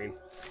we're carrying.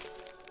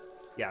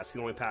 Yeah, it's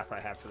the only path I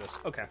have for this.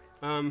 Okay.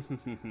 I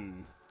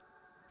don't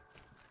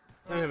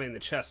have any in the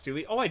chest, do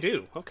we? Oh, I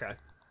do. Okay.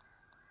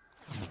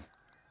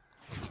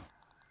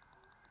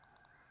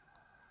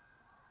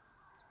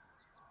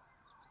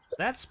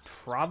 That's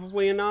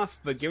probably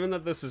enough, but given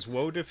that this is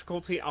woe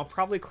difficulty, I'll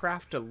probably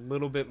craft a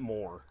little bit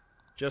more,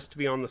 just to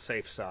be on the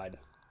safe side.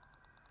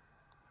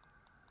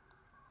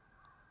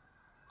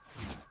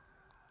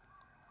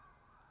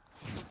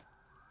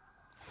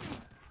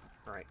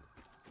 Alright.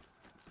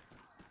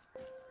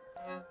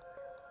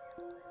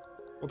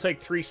 We'll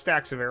take 3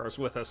 stacks of arrows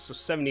with us, so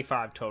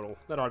 75 total.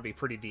 That ought to be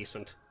pretty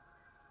decent.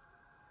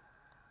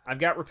 I've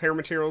got repair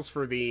materials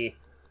for the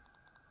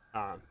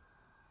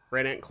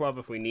Red Ant Club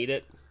if we need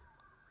it.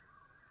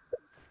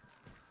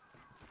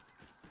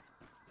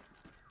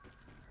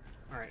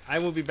 Alright, I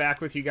will be back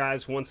with you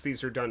guys once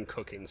these are done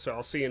cooking, so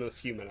I'll see you in a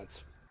few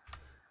minutes.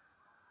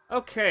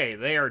 Okay,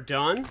 they are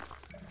done.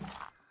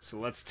 So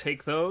let's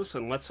take those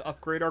and let's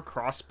upgrade our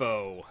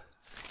crossbow.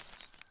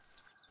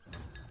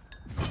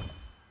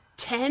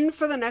 10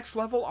 for the next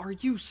level? Are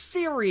you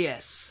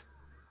serious?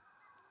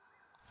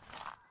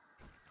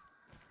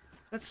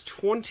 That's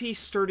 20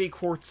 sturdy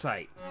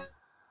quartzite.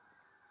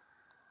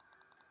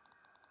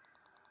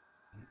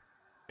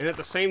 And at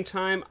the same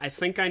time, I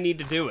think I need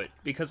to do it,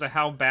 because of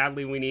how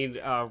badly we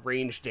need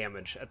range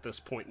damage at this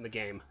point in the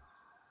game.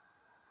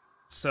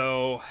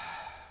 So,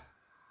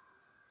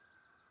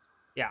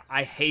 yeah,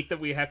 I hate that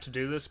we have to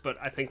do this, but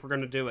I think we're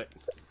going to do it.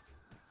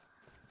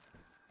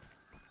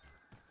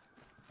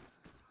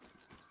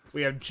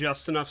 We have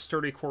just enough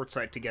sturdy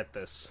quartzite to get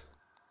this.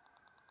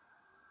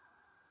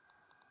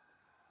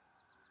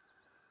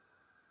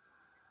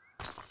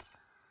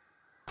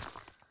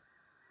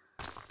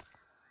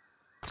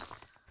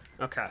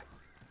 Okay.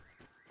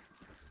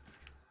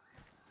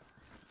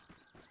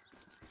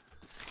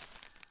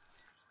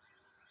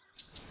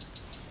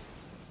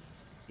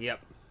 Yep.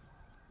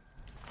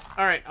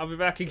 Alright, I'll be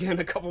back again in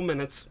a couple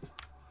minutes.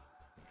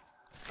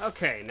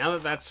 Okay, now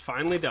that that's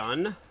finally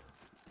done,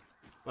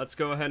 let's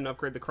go ahead and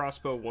upgrade the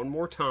crossbow one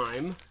more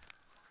time.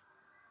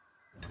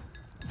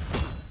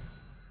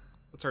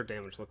 What's our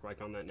damage look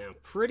like on that now?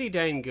 Pretty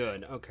dang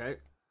good. Okay,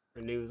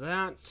 renew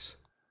that.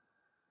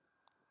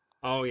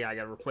 Oh yeah, I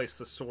gotta replace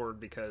the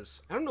sword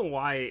because I don't know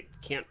why it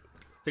can't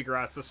figure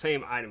out it's the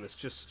same item, it's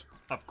just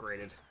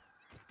upgraded.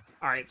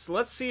 Alright, so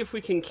let's see if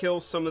we can kill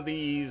some of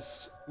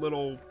these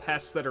little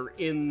pests that are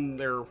in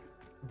their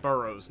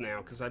burrows now,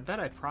 because I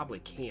bet I probably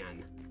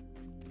can.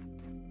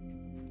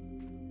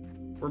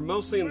 We're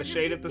mostly in the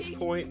shade at this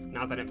point,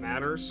 not that it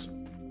matters.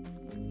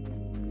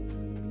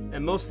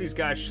 And most of these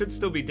guys should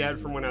still be dead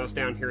from when I was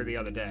down here the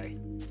other day.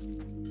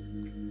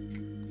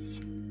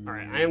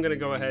 Alright, I am going to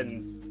go ahead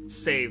and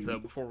save, though,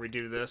 before we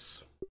do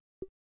this.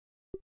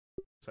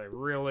 So I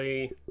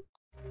really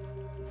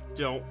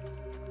don't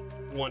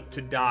want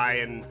to die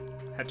and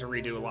have to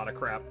redo a lot of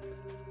crap.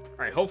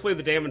 Alright, hopefully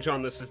the damage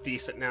on this is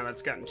decent now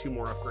that's gotten 2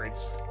 more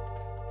upgrades.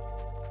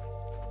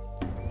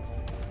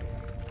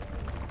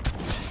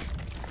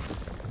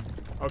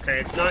 Okay,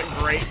 it's not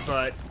great,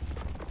 but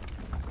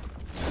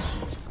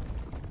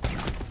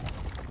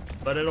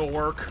it'll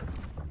work.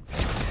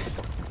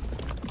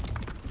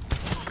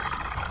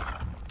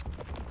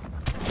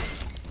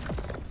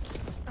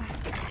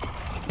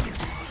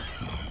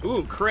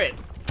 Ooh, crit.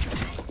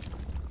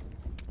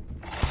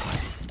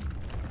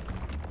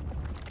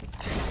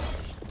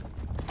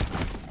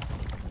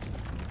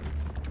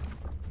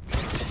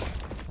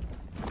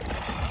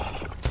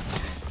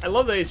 I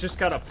love that he's just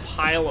got a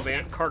pile of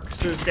ant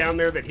carcasses down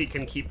there that he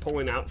can keep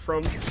pulling out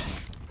from.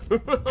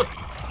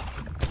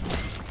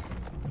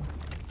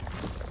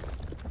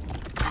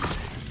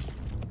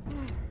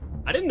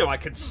 I didn't know I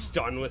could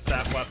stun with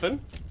that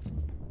weapon.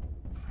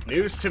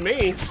 News to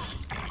me.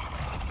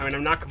 I mean,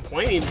 I'm not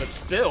complaining, but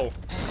still.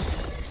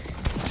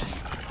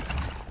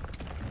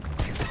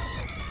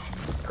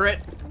 Crit.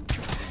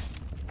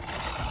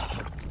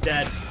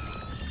 Dead.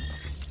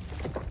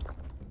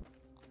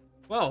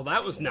 Well,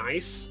 that was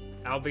nice.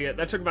 Albeit,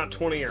 that took about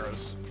 20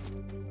 arrows.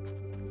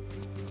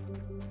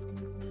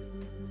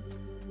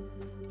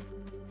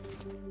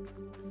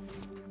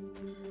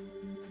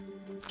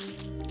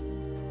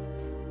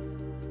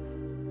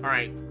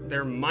 Alright,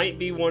 there might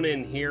be one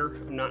in here.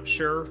 I'm not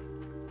sure.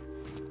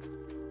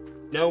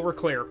 No, we're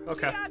clear.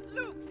 Okay.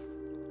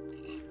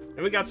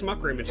 And we got some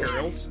upgrade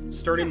materials.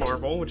 Sturdy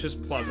marble, which is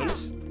pleasant.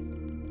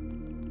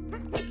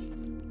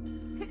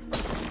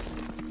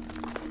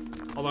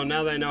 Although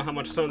now that I know how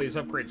much some of these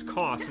upgrades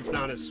cost, it's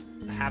not as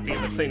happy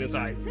of a thing as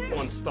I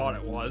once thought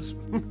it was.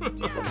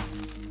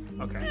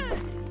 Okay.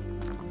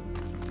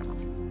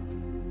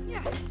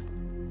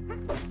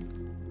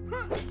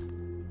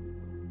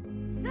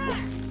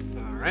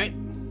 Alright.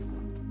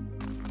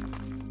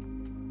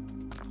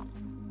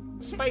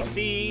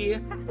 Spicy!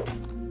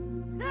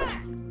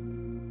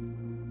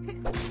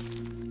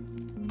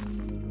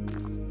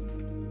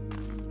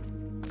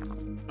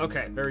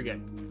 Okay, very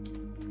good.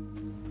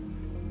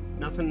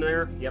 Nothing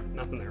there? Yep,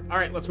 nothing there.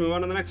 Alright, let's move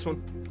on to the next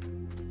one.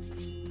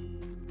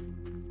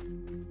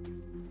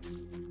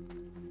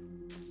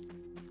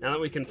 Now that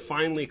we can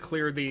finally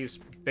clear these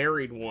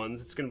buried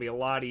ones, it's going to be a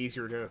lot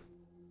easier to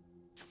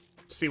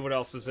see what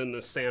else is in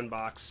this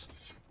sandbox.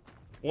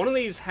 One of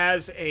these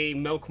has a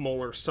milk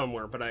molar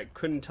somewhere, but I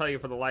couldn't tell you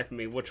for the life of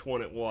me which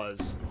one it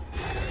was.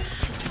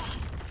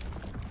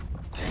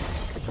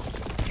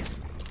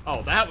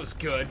 Oh, that was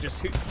good.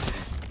 Just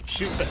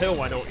shoot the hill,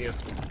 why don't you?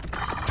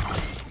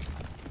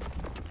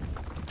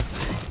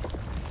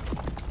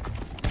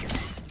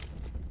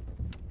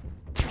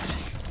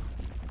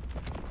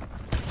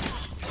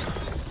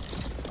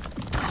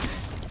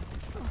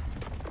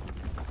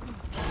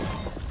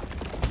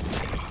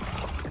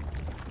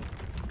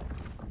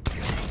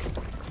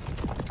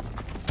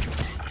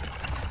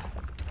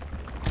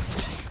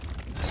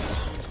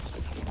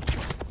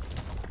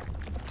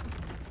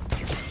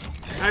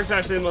 That's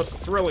actually the most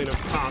thrilling of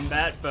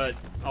combat, but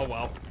oh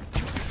well.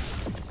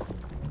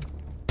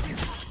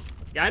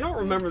 Yeah, I don't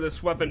remember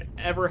this weapon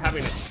ever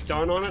having a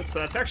stun on it, so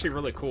that's actually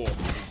really cool.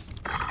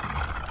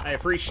 I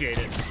appreciate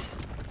it.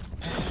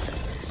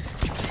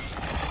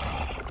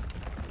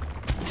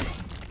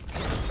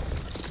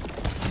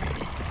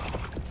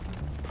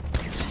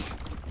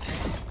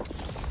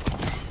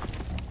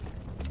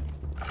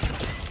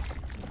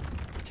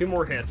 Two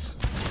more hits.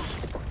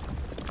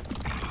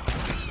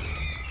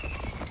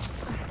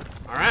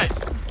 All right.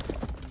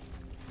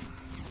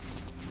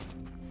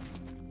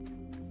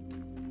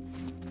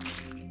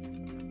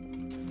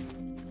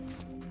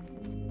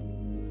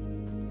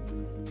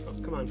 Oh,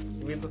 come on,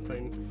 give me the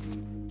thing.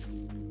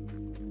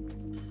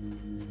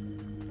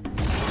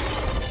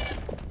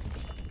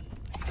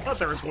 I thought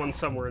there was one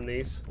somewhere in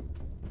these.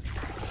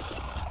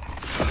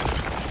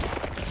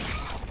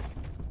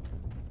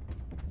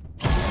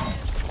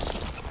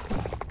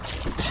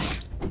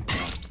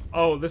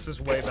 Oh, this is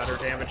way better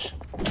damage.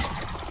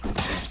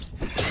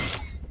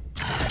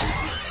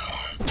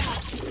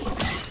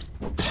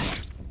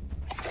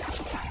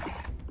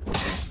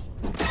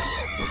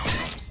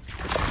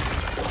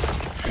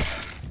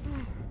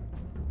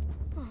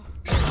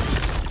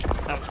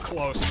 That was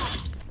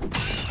close.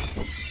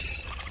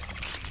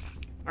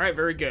 Alright,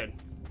 very good.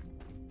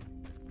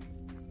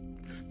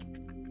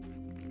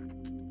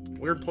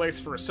 Weird place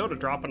for a soda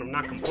drop, and I'm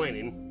not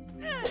complaining.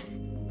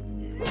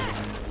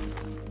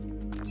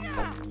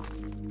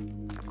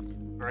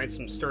 Alright,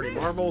 some sturdy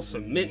marble,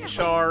 some mint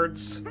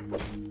shards.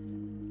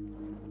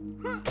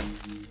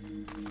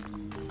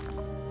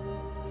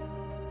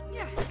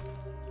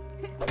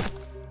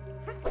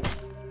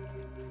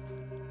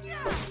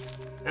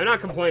 I'm not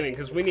complaining,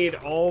 because we need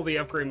all the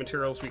upgrade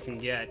materials we can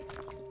get.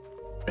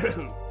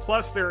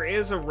 Plus, there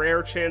is a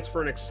rare chance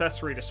for an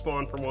accessory to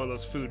spawn from one of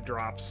those food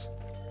drops.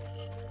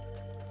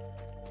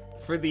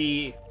 For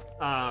the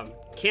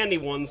candy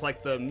ones,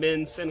 like the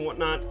mints and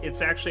whatnot,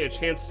 it's actually a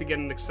chance to get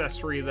an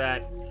accessory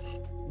that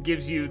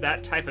gives you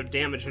that type of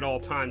damage at all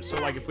times. So,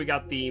 like, if we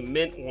got the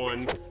mint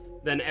one,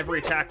 then every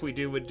attack we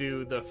do would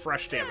do the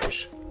fresh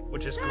damage,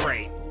 which is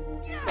great.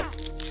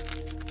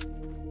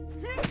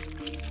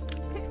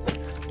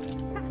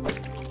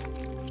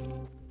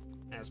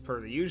 As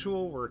per the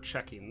usual, we're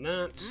checking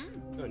that.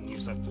 Go ahead and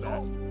use up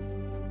that.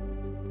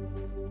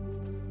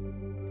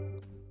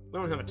 We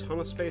don't have a ton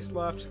of space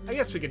left. I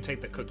guess we could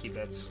take the cookie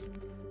bits.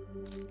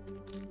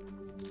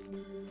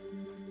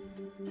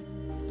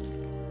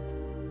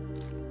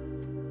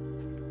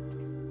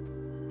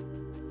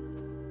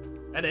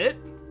 That it?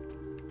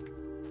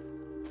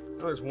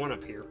 Oh, there's one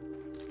up here.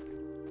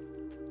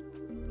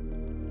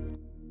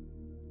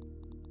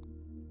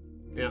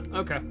 Yeah,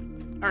 okay.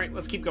 Alright,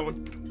 let's keep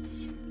going.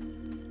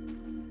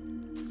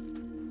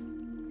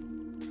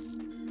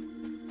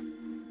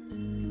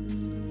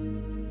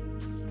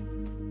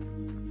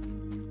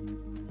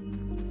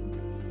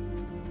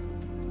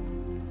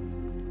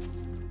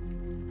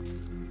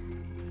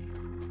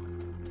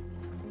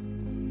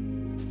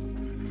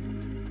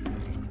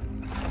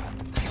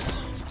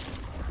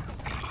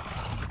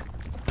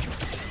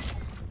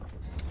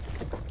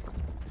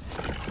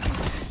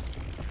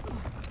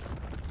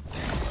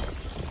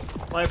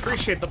 Well, I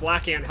appreciate the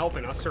black ant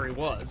helping us, or he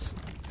was.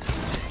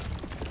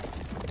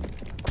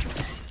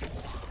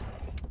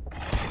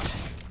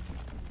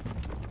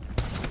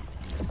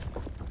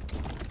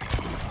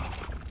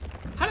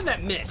 How did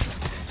that miss?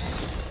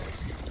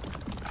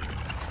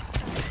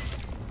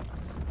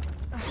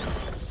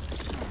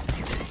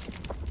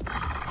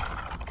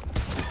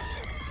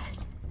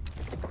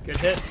 Good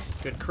hit,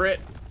 good crit.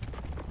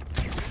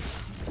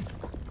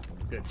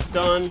 Good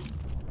stun.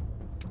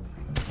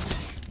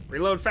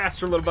 Reload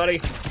faster, little buddy.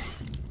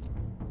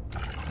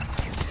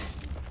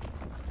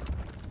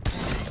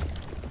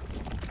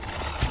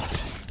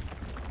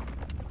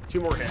 Two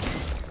more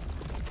hits.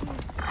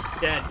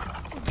 Dead.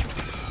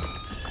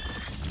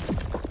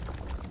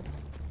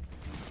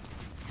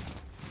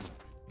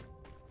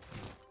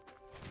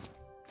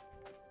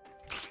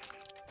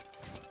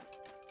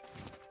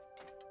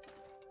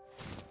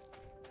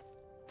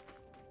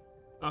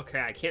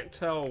 Okay, I can't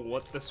tell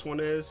what this one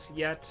is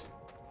yet.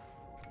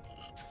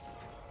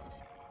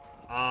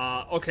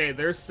 Okay,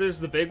 there's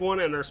the big one,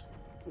 and there's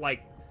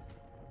like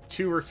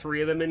 2 or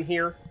 3 of them in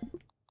here.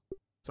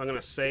 So I'm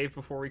gonna save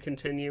before we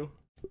continue.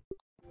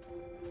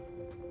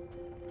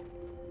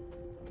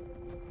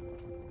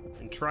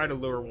 And try to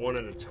lure one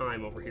at a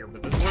time over here,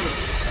 but this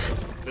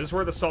is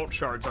where the salt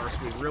shards are,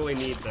 so we really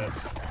need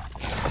this.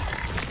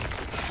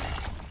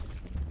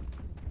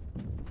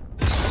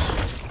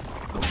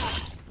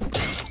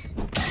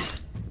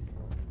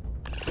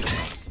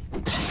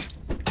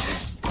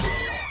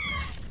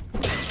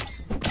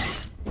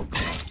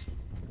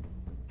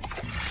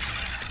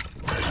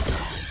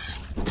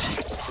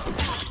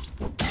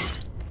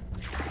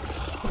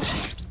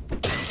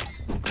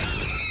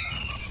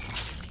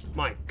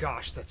 My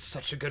gosh, that's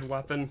such a good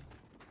weapon.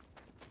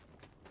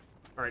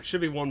 Alright,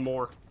 should be one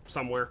more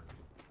somewhere.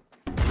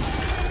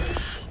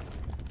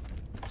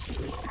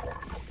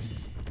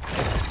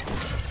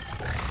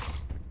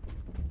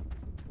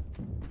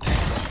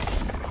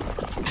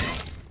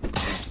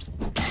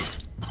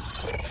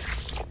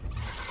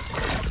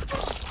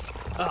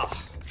 Ugh,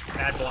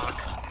 bad block.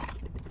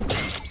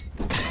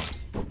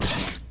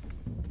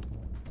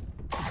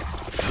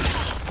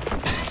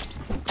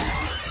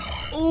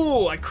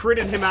 Ooh, I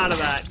critted him out of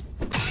that.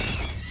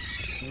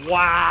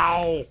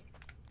 Wow!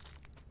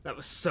 That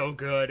was so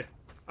good.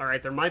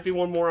 Alright, there might be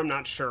one more, I'm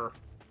not sure.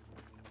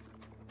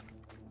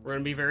 We're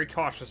gonna be very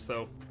cautious,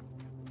 though.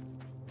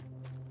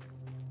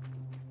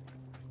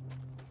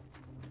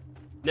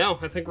 No,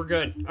 I think we're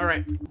good.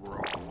 Alright.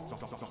 I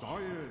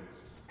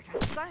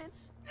got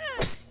science.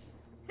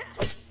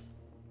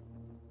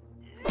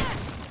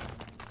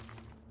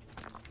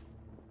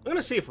 I'm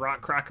gonna see if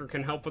Rock Cracker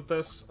can help with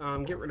this.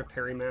 Get rid of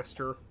Parry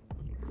Master.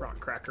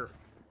 Rock Cracker.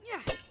 Yeah.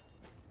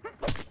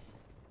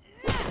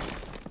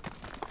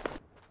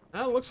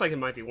 Oh, looks like it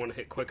might be one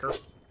hit quicker.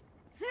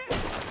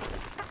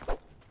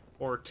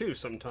 Or 2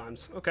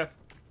 sometimes. Okay.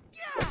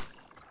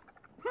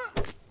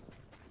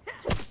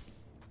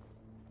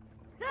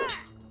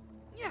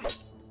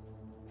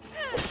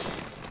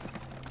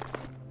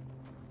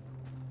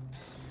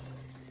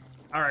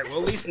 Alright,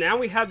 well at least now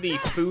we have the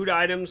food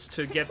items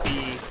to get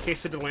the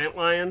Queso de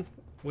Lantlion,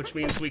 which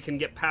means we can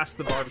get past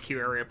the barbecue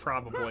area,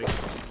 probably.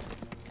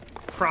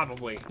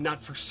 Probably,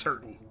 not for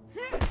certain.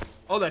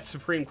 Oh, that's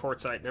Supreme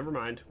Quartzite. Never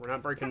mind. We're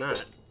not breaking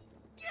that.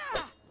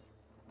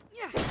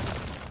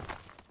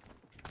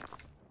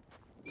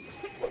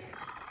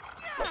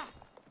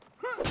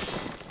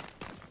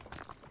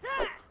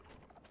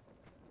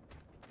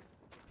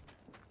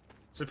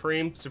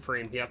 Supreme,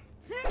 yep.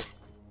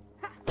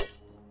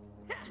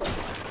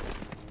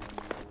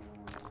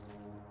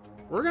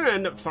 We're gonna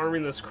end up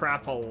farming this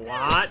crap a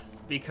lot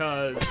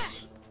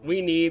because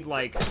we need,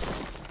 like,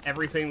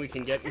 everything we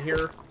can get in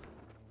here.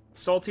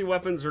 Salty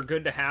weapons are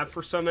good to have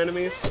for some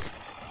enemies.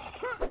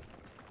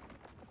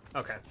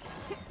 Okay.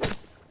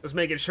 Just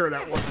making sure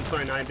that wasn't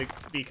something I had to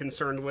be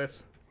concerned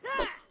with.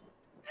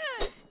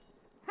 I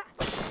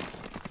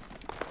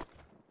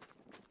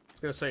was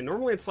gonna say,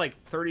 normally it's like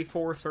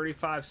 34,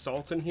 35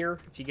 salt in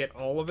here, if you get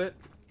all of it.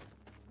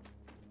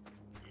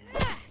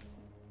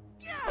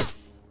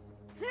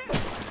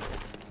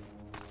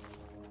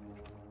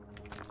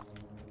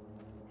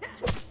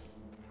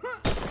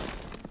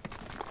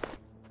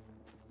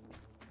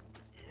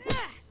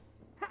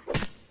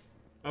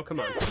 Oh,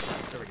 come on.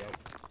 There we go.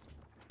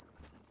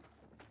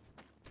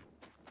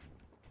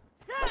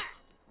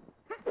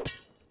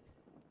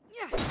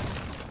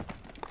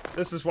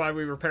 This is why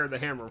we repaired the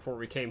hammer before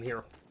we came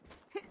here.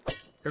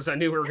 Because I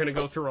knew we were going to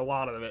go through a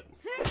lot of it.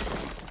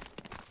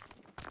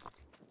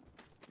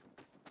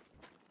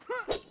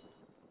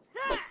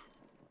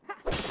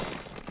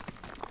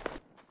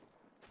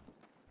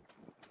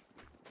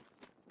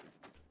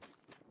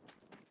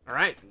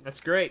 Alright,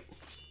 that's great.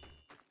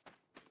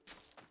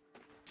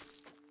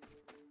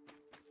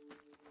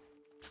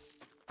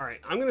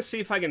 Alright, I'm going to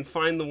see if I can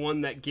find the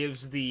one that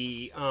gives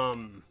the,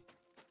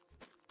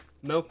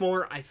 milk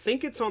molar. I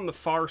think it's on the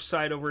far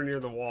side over near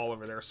the wall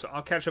over there, so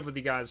I'll catch up with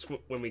you guys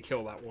when we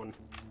kill that one.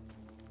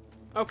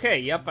 Okay,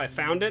 yep, I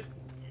found it.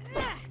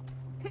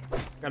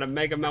 Got a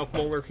mega milk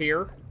molar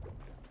here.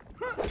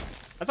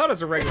 I thought it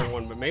was a regular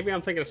one, but maybe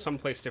I'm thinking of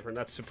someplace different.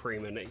 That's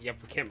supreme, and yep,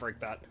 we can't break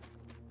that.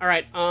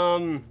 Alright,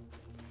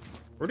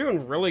 we're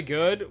doing really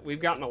good.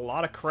 We've gotten a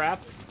lot of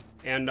crap,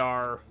 and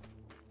our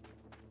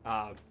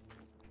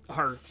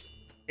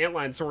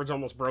antlion sword's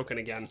almost broken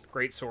again.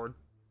 Great sword.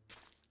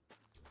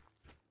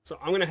 So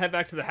I'm going to head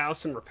back to the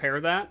house and repair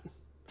that.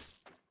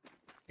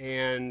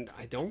 And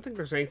I don't think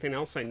there's anything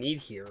else I need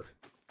here.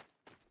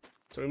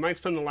 So we might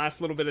spend the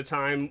last little bit of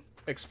time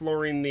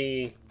exploring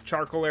the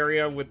charcoal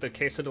area with the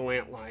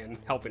Quesadilla antlion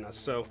helping us.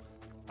 So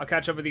I'll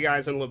catch up with you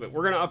guys in a little bit.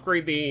 We're going to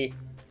upgrade the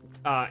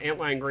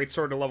antlion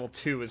greatsword to level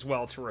 2 as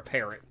well to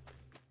repair it.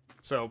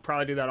 So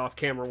probably do that off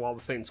camera while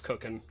the thing's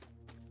cooking.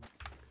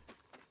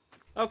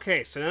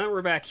 Okay, so now that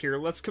we're back here,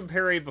 let's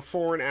compare a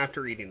before and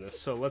after eating this.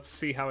 So let's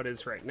see how it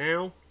is right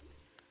now.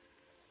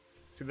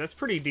 See, that's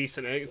pretty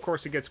decent. Of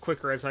course, it gets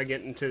quicker as I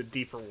get into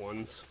deeper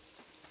ones.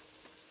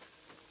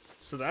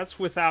 So that's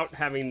without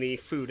having the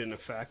food in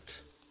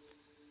effect.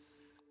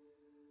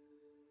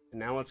 And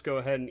now let's go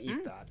ahead and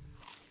eat that.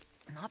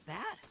 Not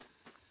bad.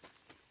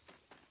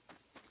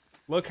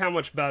 Look how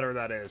much better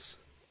that is.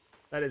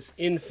 That is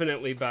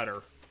infinitely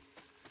better.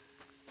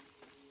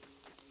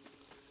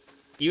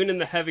 Even in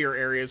the heavier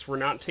areas, we're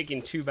not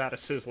taking too bad a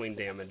sizzling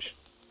damage.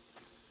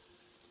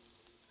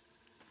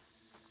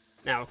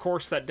 Now, of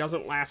course, that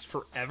doesn't last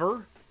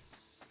forever,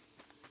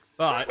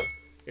 but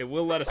it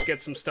will let us get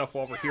some stuff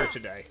while we're here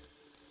today.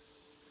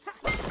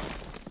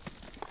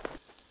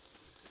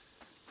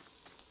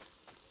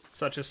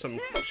 Such as some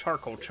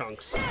charcoal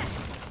chunks.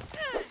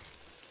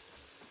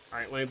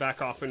 Alright, let me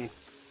back off and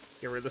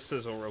get rid of the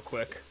sizzle real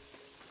quick.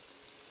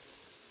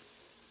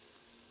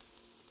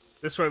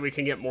 This way we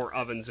can get more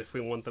ovens if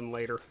we want them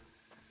later.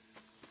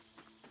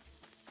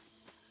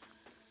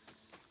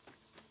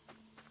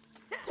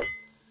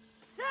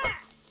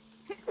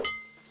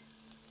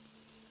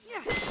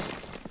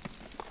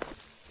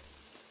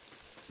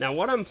 Now,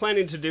 what I'm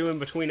planning to do in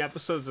between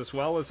episodes as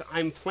well is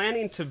I'm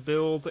planning to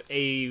build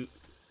a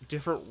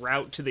different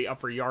route to the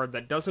upper yard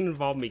that doesn't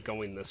involve me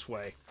going this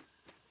way.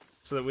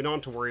 So that we don't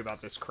have to worry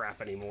about this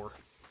crap anymore.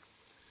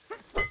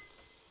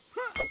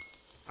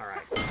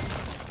 Alright.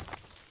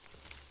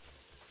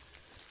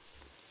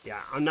 Yeah,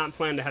 I'm not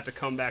planning to have to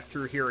come back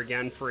through here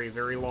again for a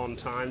very long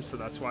time, so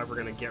that's why we're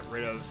going to get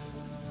rid of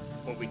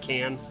what we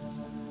can.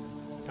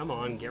 Come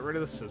on, get rid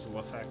of the sizzle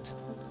effect.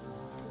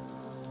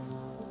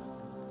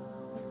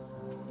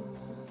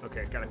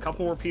 Okay, got a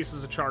couple more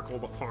pieces of charcoal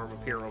to farm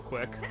up here real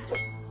quick.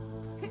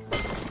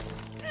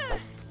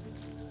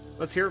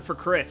 Let's hear it for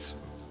crits.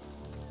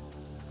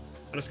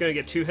 I'm just gonna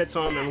get 2 hits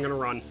on, then I'm gonna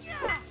run.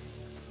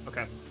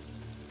 Okay.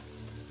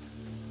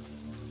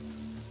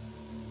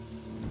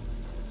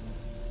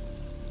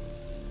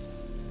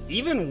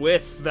 Even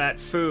with that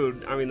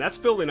food, I mean, that's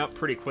building up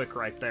pretty quick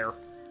right there.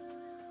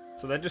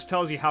 So that just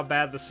tells you how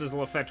bad the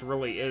sizzle effect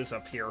really is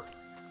up here.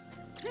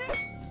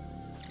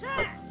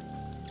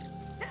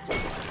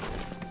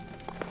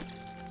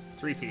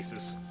 3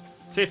 pieces.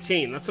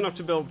 15. That's enough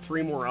to build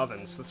 3 more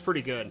ovens. That's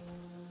pretty good.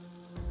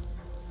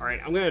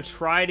 Alright, I'm going to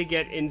try to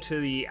get into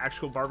the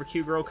actual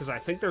barbecue grill, because I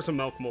think there's a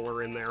milk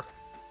molar in there.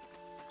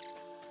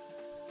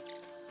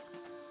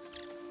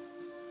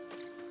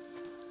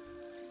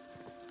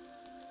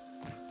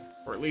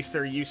 Or at least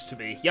there used to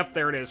be. Yep,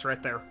 there it is,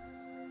 right there.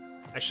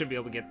 I should be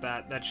able to get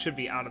that. That should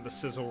be out of the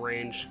sizzle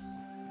range.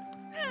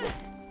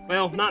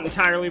 Well, not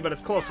entirely, but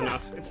it's close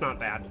enough. It's not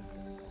bad.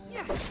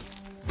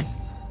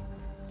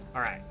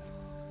 Alright.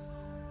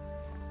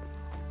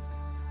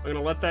 I'm going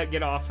to let that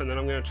get off, and then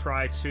I'm going to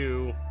try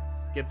to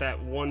get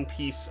that 1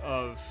 piece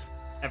of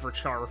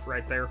Everchar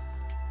right there.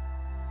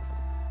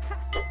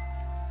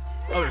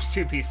 Oh, there's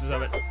 2 pieces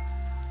of it.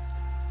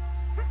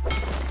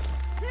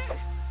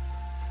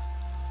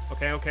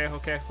 Okay, okay,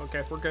 okay,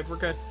 okay. We're good, we're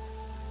good.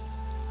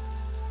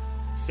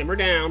 Simmer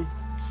down.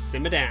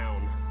 Simmer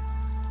down.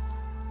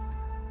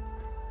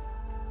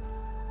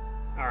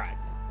 Alright.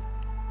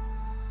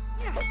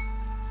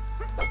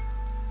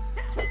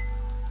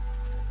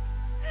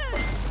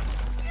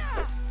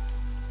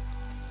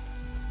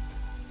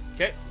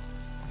 Okay.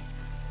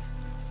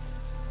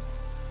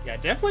 Yeah,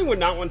 definitely would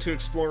not want to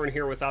explore in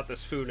here without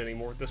this food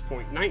anymore at this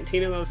point.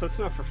 19 of those, that's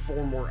enough for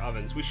 4 more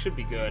ovens. We should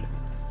be good.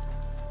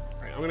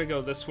 Alright, I'm gonna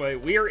go this way.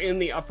 We are in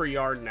the upper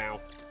yard now,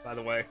 by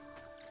the way.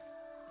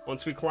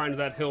 Once we climbed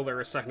that hill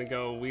there a second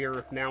ago, we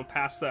are now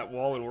past that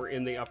wall and we're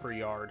in the upper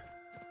yard.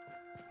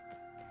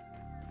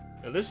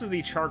 Now this is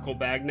the charcoal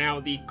bag. Now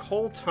the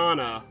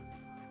Coltana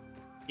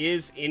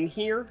is in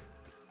here,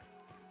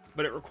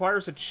 but it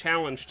requires a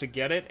challenge to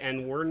get it,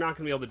 and we're not going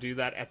to be able to do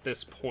that at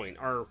this point.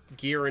 Our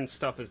gear and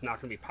stuff is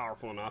not going to be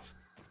powerful enough.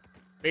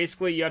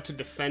 Basically, you have to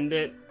defend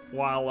it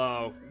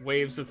while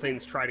waves of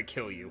things try to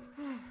kill you.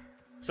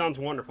 Sounds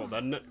wonderful,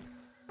 doesn't it?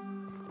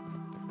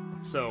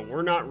 So,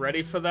 we're not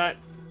ready for that.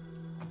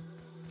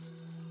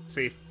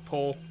 See,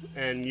 pull,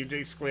 and you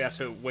basically have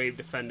to wave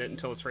defend it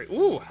until it's ready.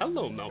 Ooh,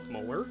 hello, Milk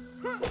Molar.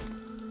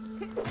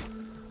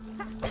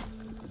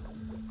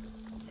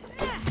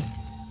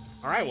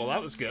 Alright, well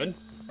that was good.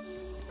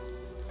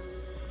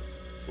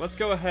 Let's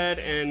go ahead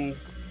and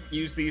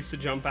use these to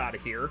jump out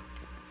of here.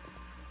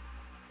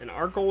 And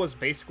our goal is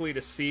basically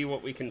to see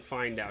what we can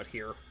find out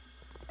here.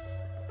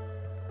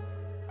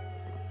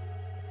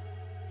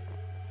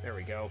 There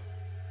we go.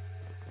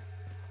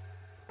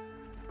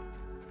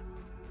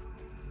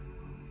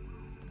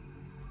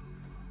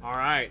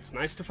 Alright, it's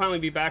nice to finally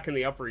be back in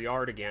the upper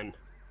yard again.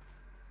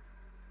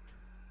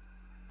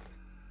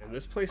 And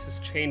this place has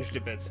changed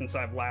a bit since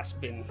I've last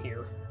been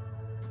here.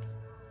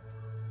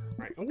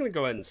 Alright, I'm gonna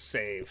go ahead and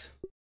save.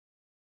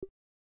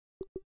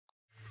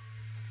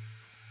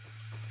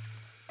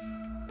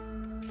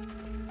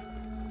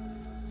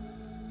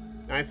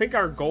 And I think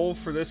our goal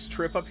for this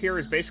trip up here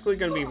is basically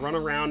going to be run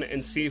around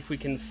and see if we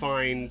can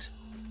find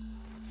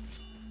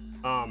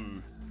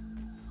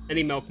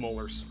any milk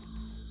molars.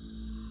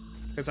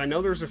 Because I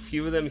know there's a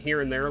few of them here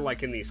and there,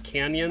 like in these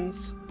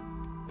canyons.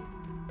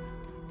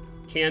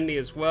 Candy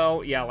as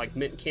well. Yeah, like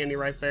mint candy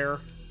right there.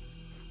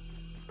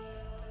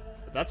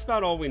 But that's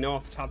about all we know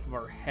off the top of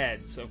our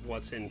heads of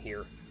what's in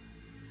here.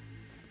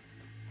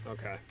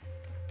 Okay.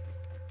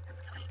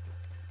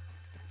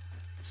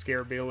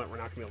 Scarabeel that we're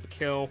not going to be able to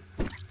kill.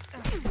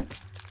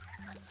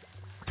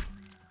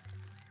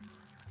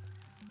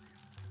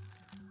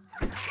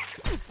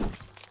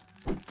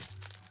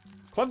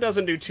 Club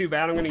doesn't do too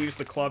bad. I'm going to use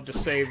the club to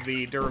save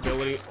the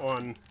durability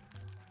on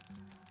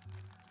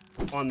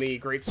the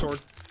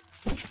greatsword.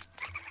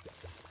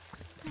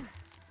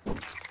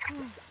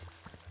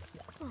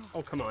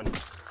 Oh, come on.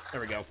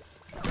 There we go.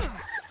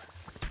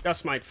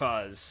 Dust Mite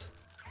Fuzz.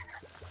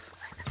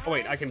 Oh,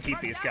 wait, I can beat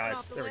these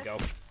guys. There we go.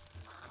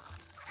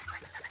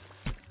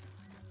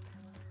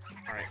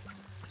 Alright.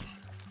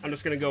 I'm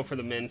just gonna go for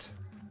the mint.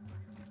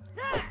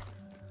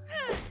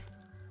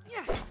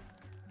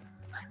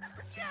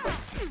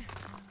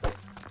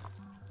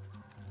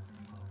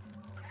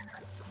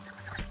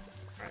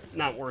 Alright,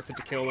 not worth it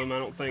to kill them, I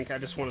don't think. I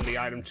just wanted the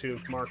item to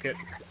mark it.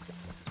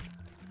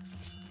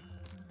 Is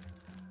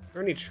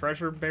there any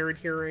treasure buried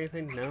here or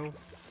anything? No?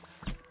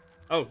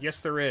 Oh,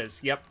 yes there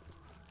is. Yep.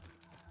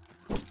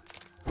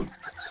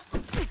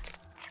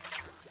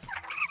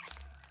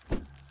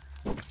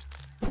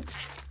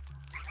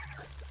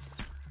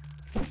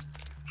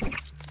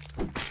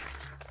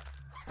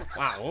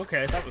 Wow,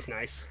 okay, that was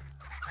nice.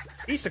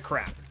 Piece of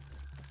crap.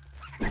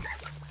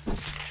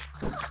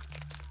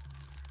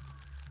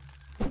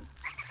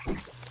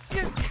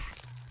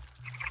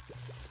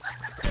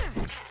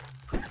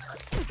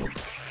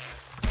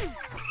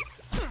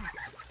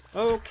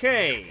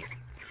 Okay.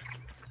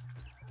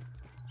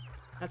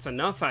 That's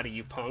enough out of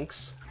you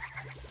punks.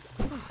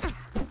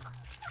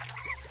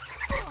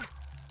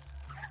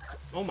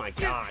 Oh my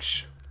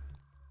gosh.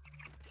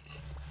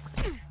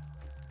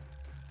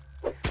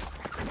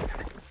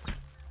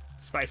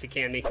 Spicy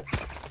candy.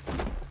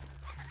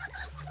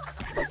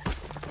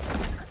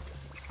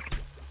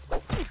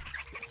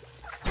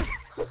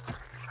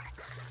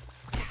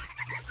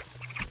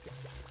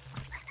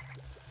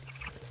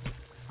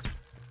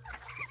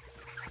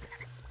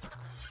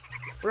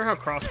 I wonder how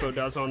crossbow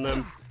does on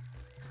them.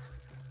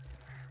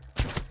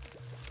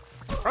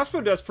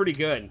 Crossbow does pretty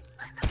good.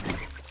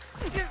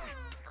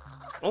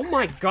 Oh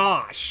my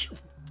gosh!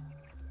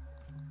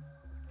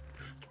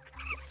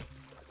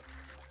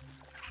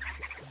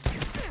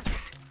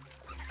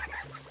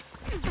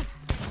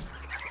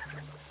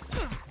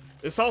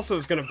 This also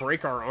is going to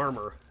break our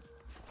armor.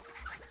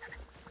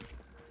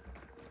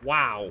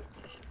 Wow.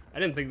 I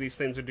didn't think these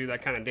things would do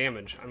that kind of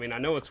damage. I mean, I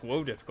know it's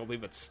low difficulty,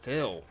 but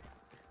still.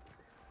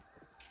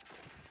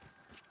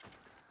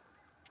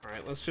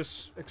 Alright, let's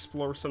just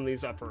explore some of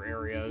these upper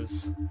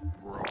areas.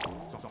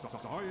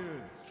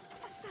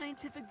 A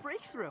scientific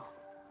breakthrough.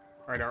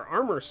 Alright, our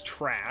armor's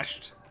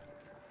trashed.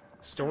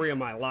 Story of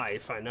my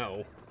life, I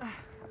know.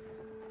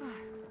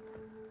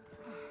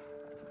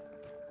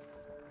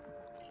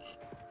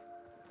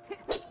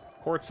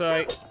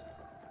 Quartzite.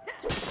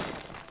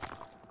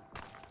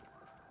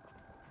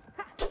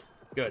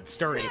 Good,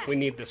 sturdy. We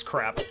need this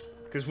crap.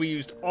 Because we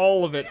used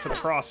all of it for the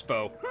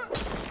crossbow.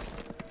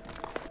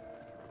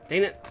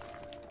 Dang it.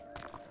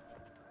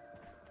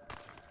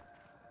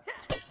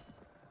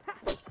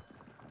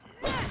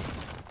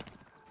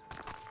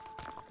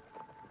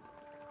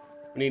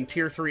 We need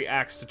tier 3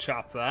 axe to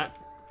chop that.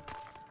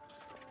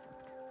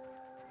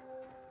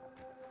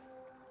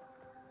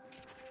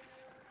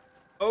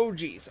 Oh,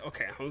 geez.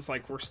 Okay, I was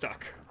like, we're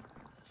stuck.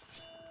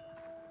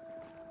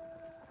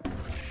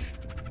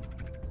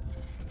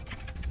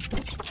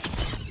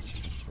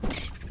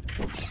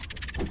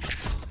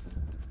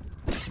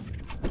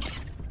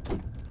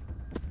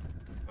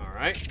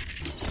 Alright.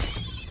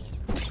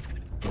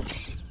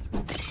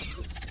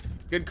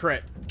 Good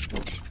crit.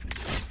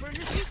 Burn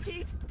your feet,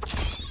 Pete.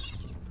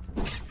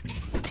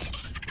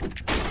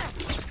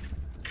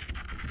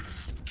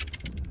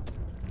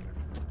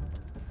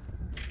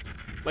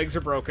 Legs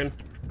are broken.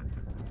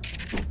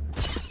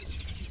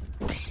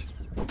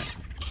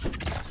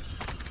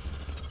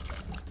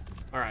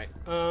 Alright,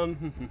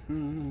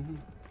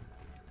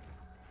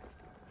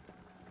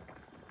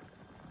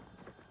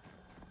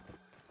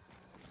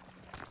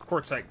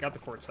 quartzite, got the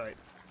quartzite.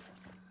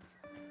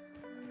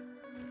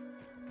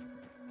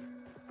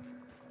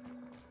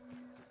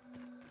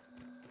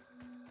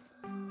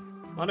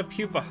 A lot of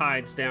pupa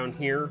hides down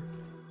here,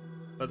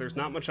 but there's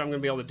not much I'm going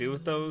to be able to do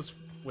with those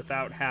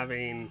without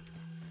having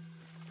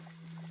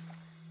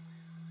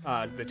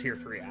the tier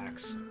 3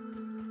 axe.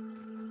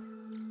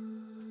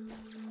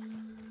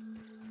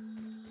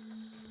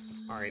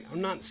 Alright,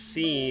 I'm not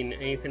seeing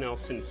anything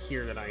else in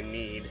here that I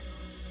need.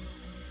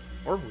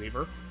 Or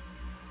Weaver.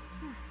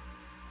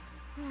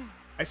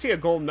 I see a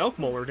gold milk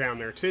molar down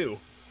there, too.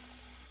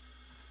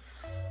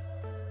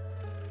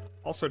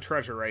 Also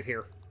treasure right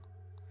here.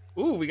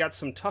 Ooh, we got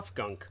some tough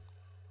gunk.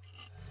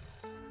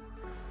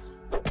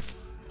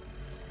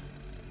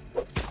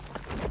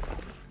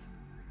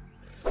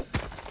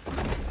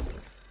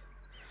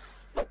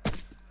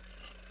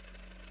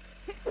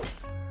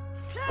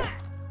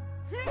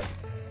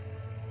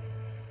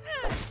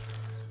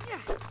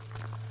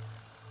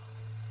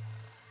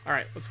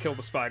 Alright, let's kill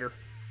the spider.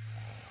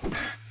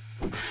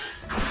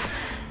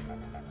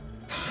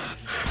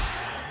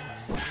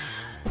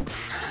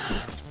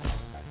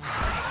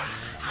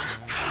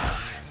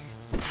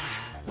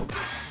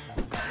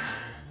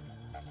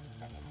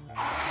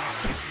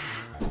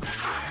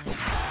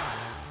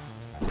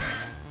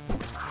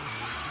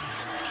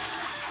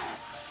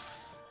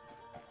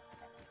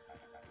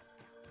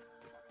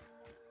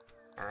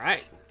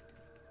 Alright.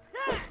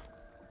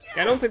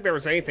 Yeah, I don't think there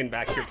was anything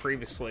back here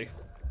previously.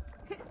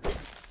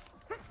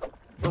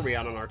 Where are we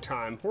at on our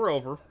time? We're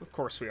over. Of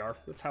course we are.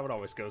 That's how it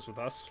always goes with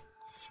us.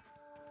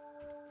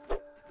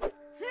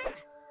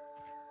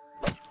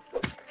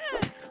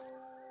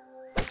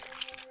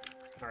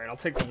 Alright, I'll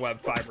take the web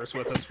fibers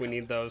with us. We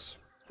need those.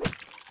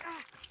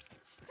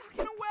 Stuck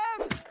in a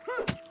web.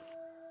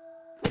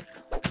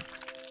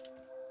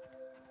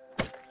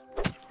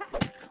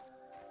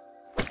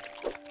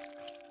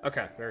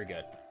 Okay, very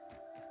good.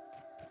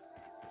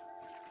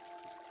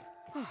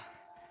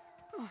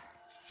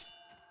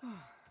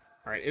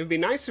 Alright, it would be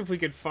nice if we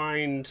could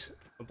find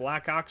a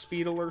black ox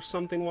beetle or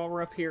something while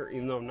we're up here,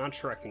 even though I'm not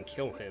sure I can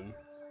kill him.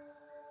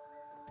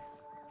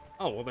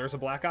 Oh, well, there's a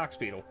black ox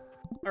beetle.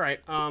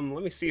 Alright, let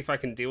me see if I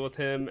can deal with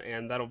him,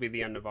 and that'll be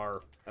the end of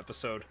our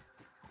episode.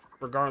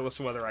 Regardless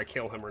of whether I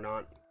kill him or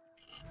not.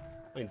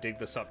 Let me dig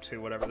this up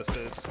too, whatever this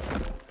is.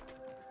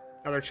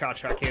 Another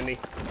cha-cha candy.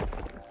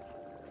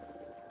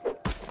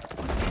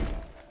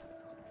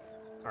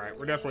 Alright,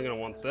 we're definitely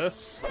gonna want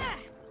this.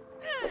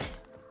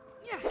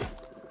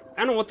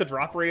 I don't know what the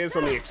drop rate is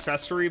on the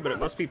accessory, but it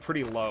must be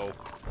pretty low.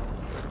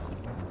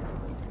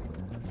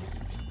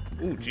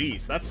 Ooh,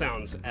 geez, that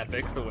sounds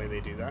epic, the way they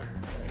do that.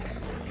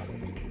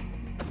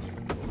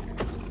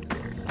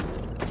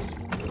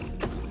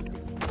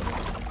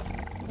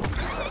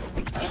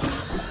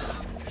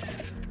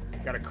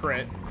 Got a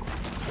crit.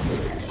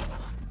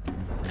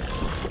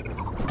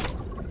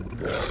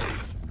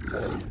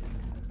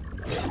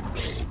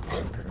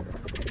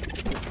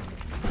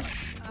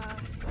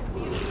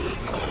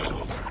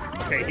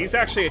 Okay, he's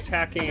actually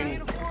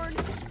attacking...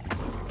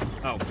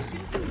 Oh.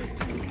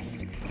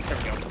 There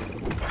we go.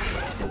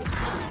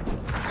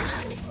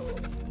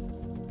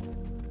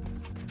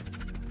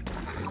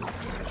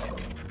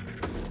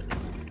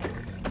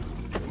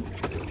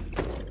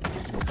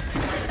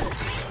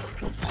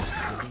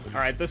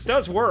 Alright, this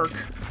does work.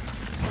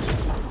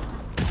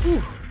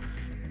 Whew.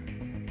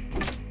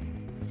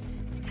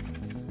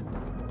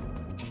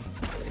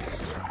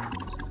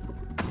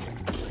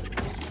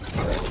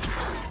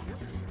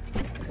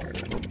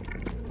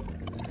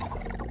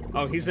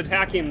 Oh, he's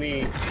attacking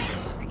the...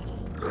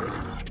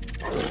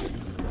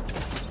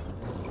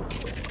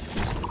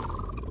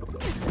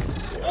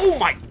 Oh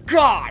my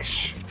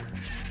gosh!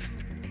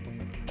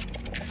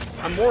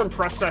 I'm more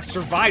impressed I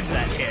survived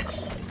that hit.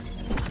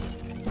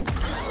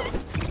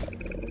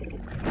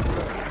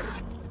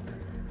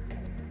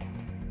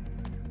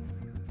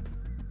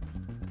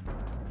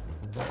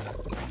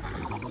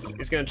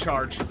 He's gonna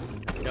charge.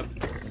 Yep.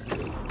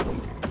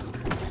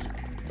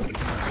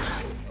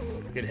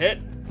 Good hit.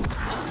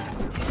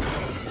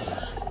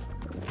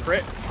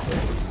 Crit.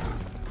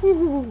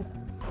 Woo.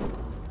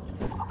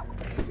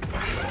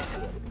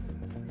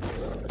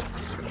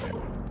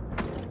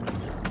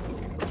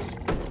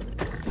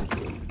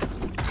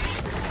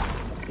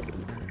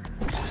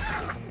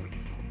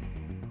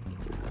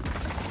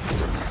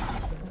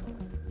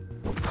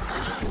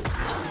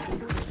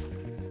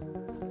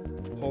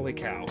 Holy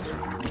cow.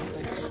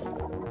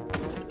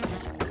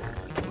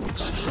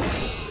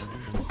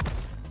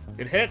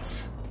 Good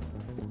hits.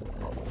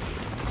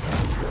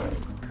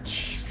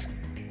 Jeez.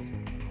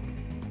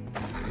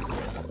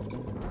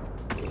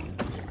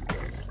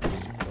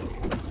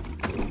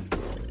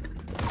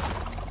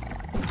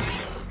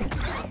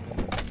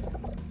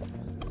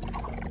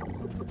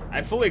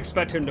 I fully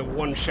expect him to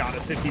one-shot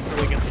us if he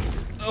really gets...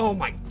 Oh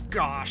my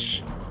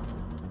gosh.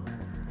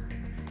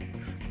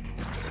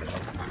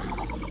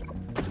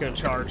 He's gonna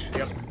charge,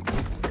 yep.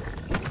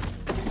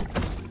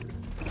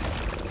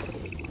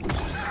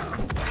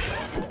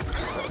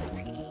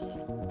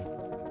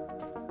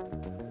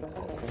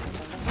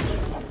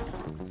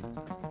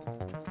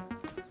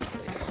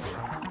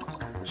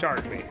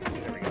 Charge me.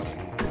 There we go.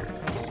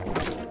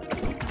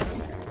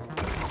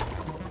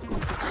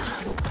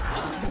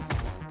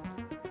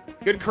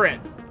 Good crit.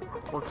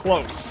 We're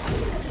close.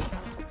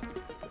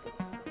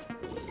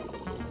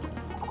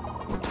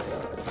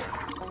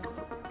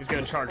 He's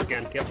gonna charge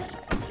again. Yep.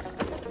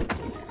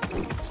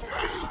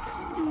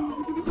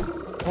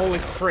 Holy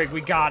frig,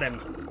 we got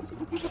him.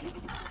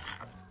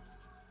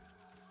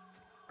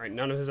 Alright,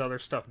 none of his other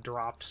stuff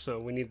dropped, so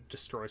we need to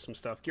destroy some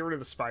stuff. Get rid of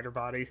the spider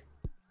body.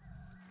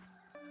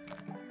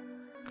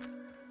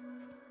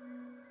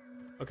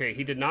 Okay,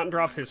 he did not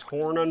drop his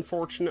horn,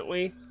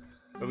 unfortunately,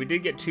 but we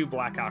did get 2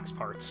 Black Ox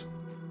parts.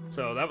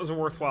 So that was a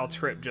worthwhile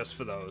trip just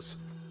for those.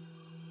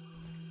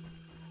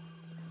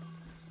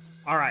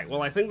 Alright,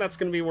 well I think that's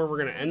going to be where we're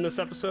going to end this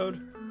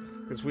episode,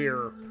 because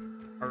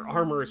our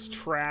armor is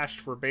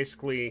trashed. We're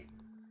basically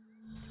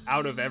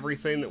out of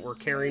everything that we're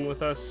carrying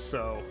with us,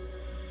 so...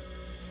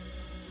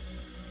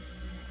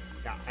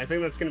 yeah, I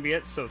think that's going to be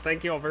it, so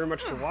thank you all very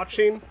much for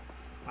watching.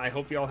 I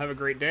hope you all have a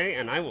great day,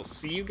 and I will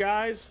see you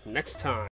guys next time.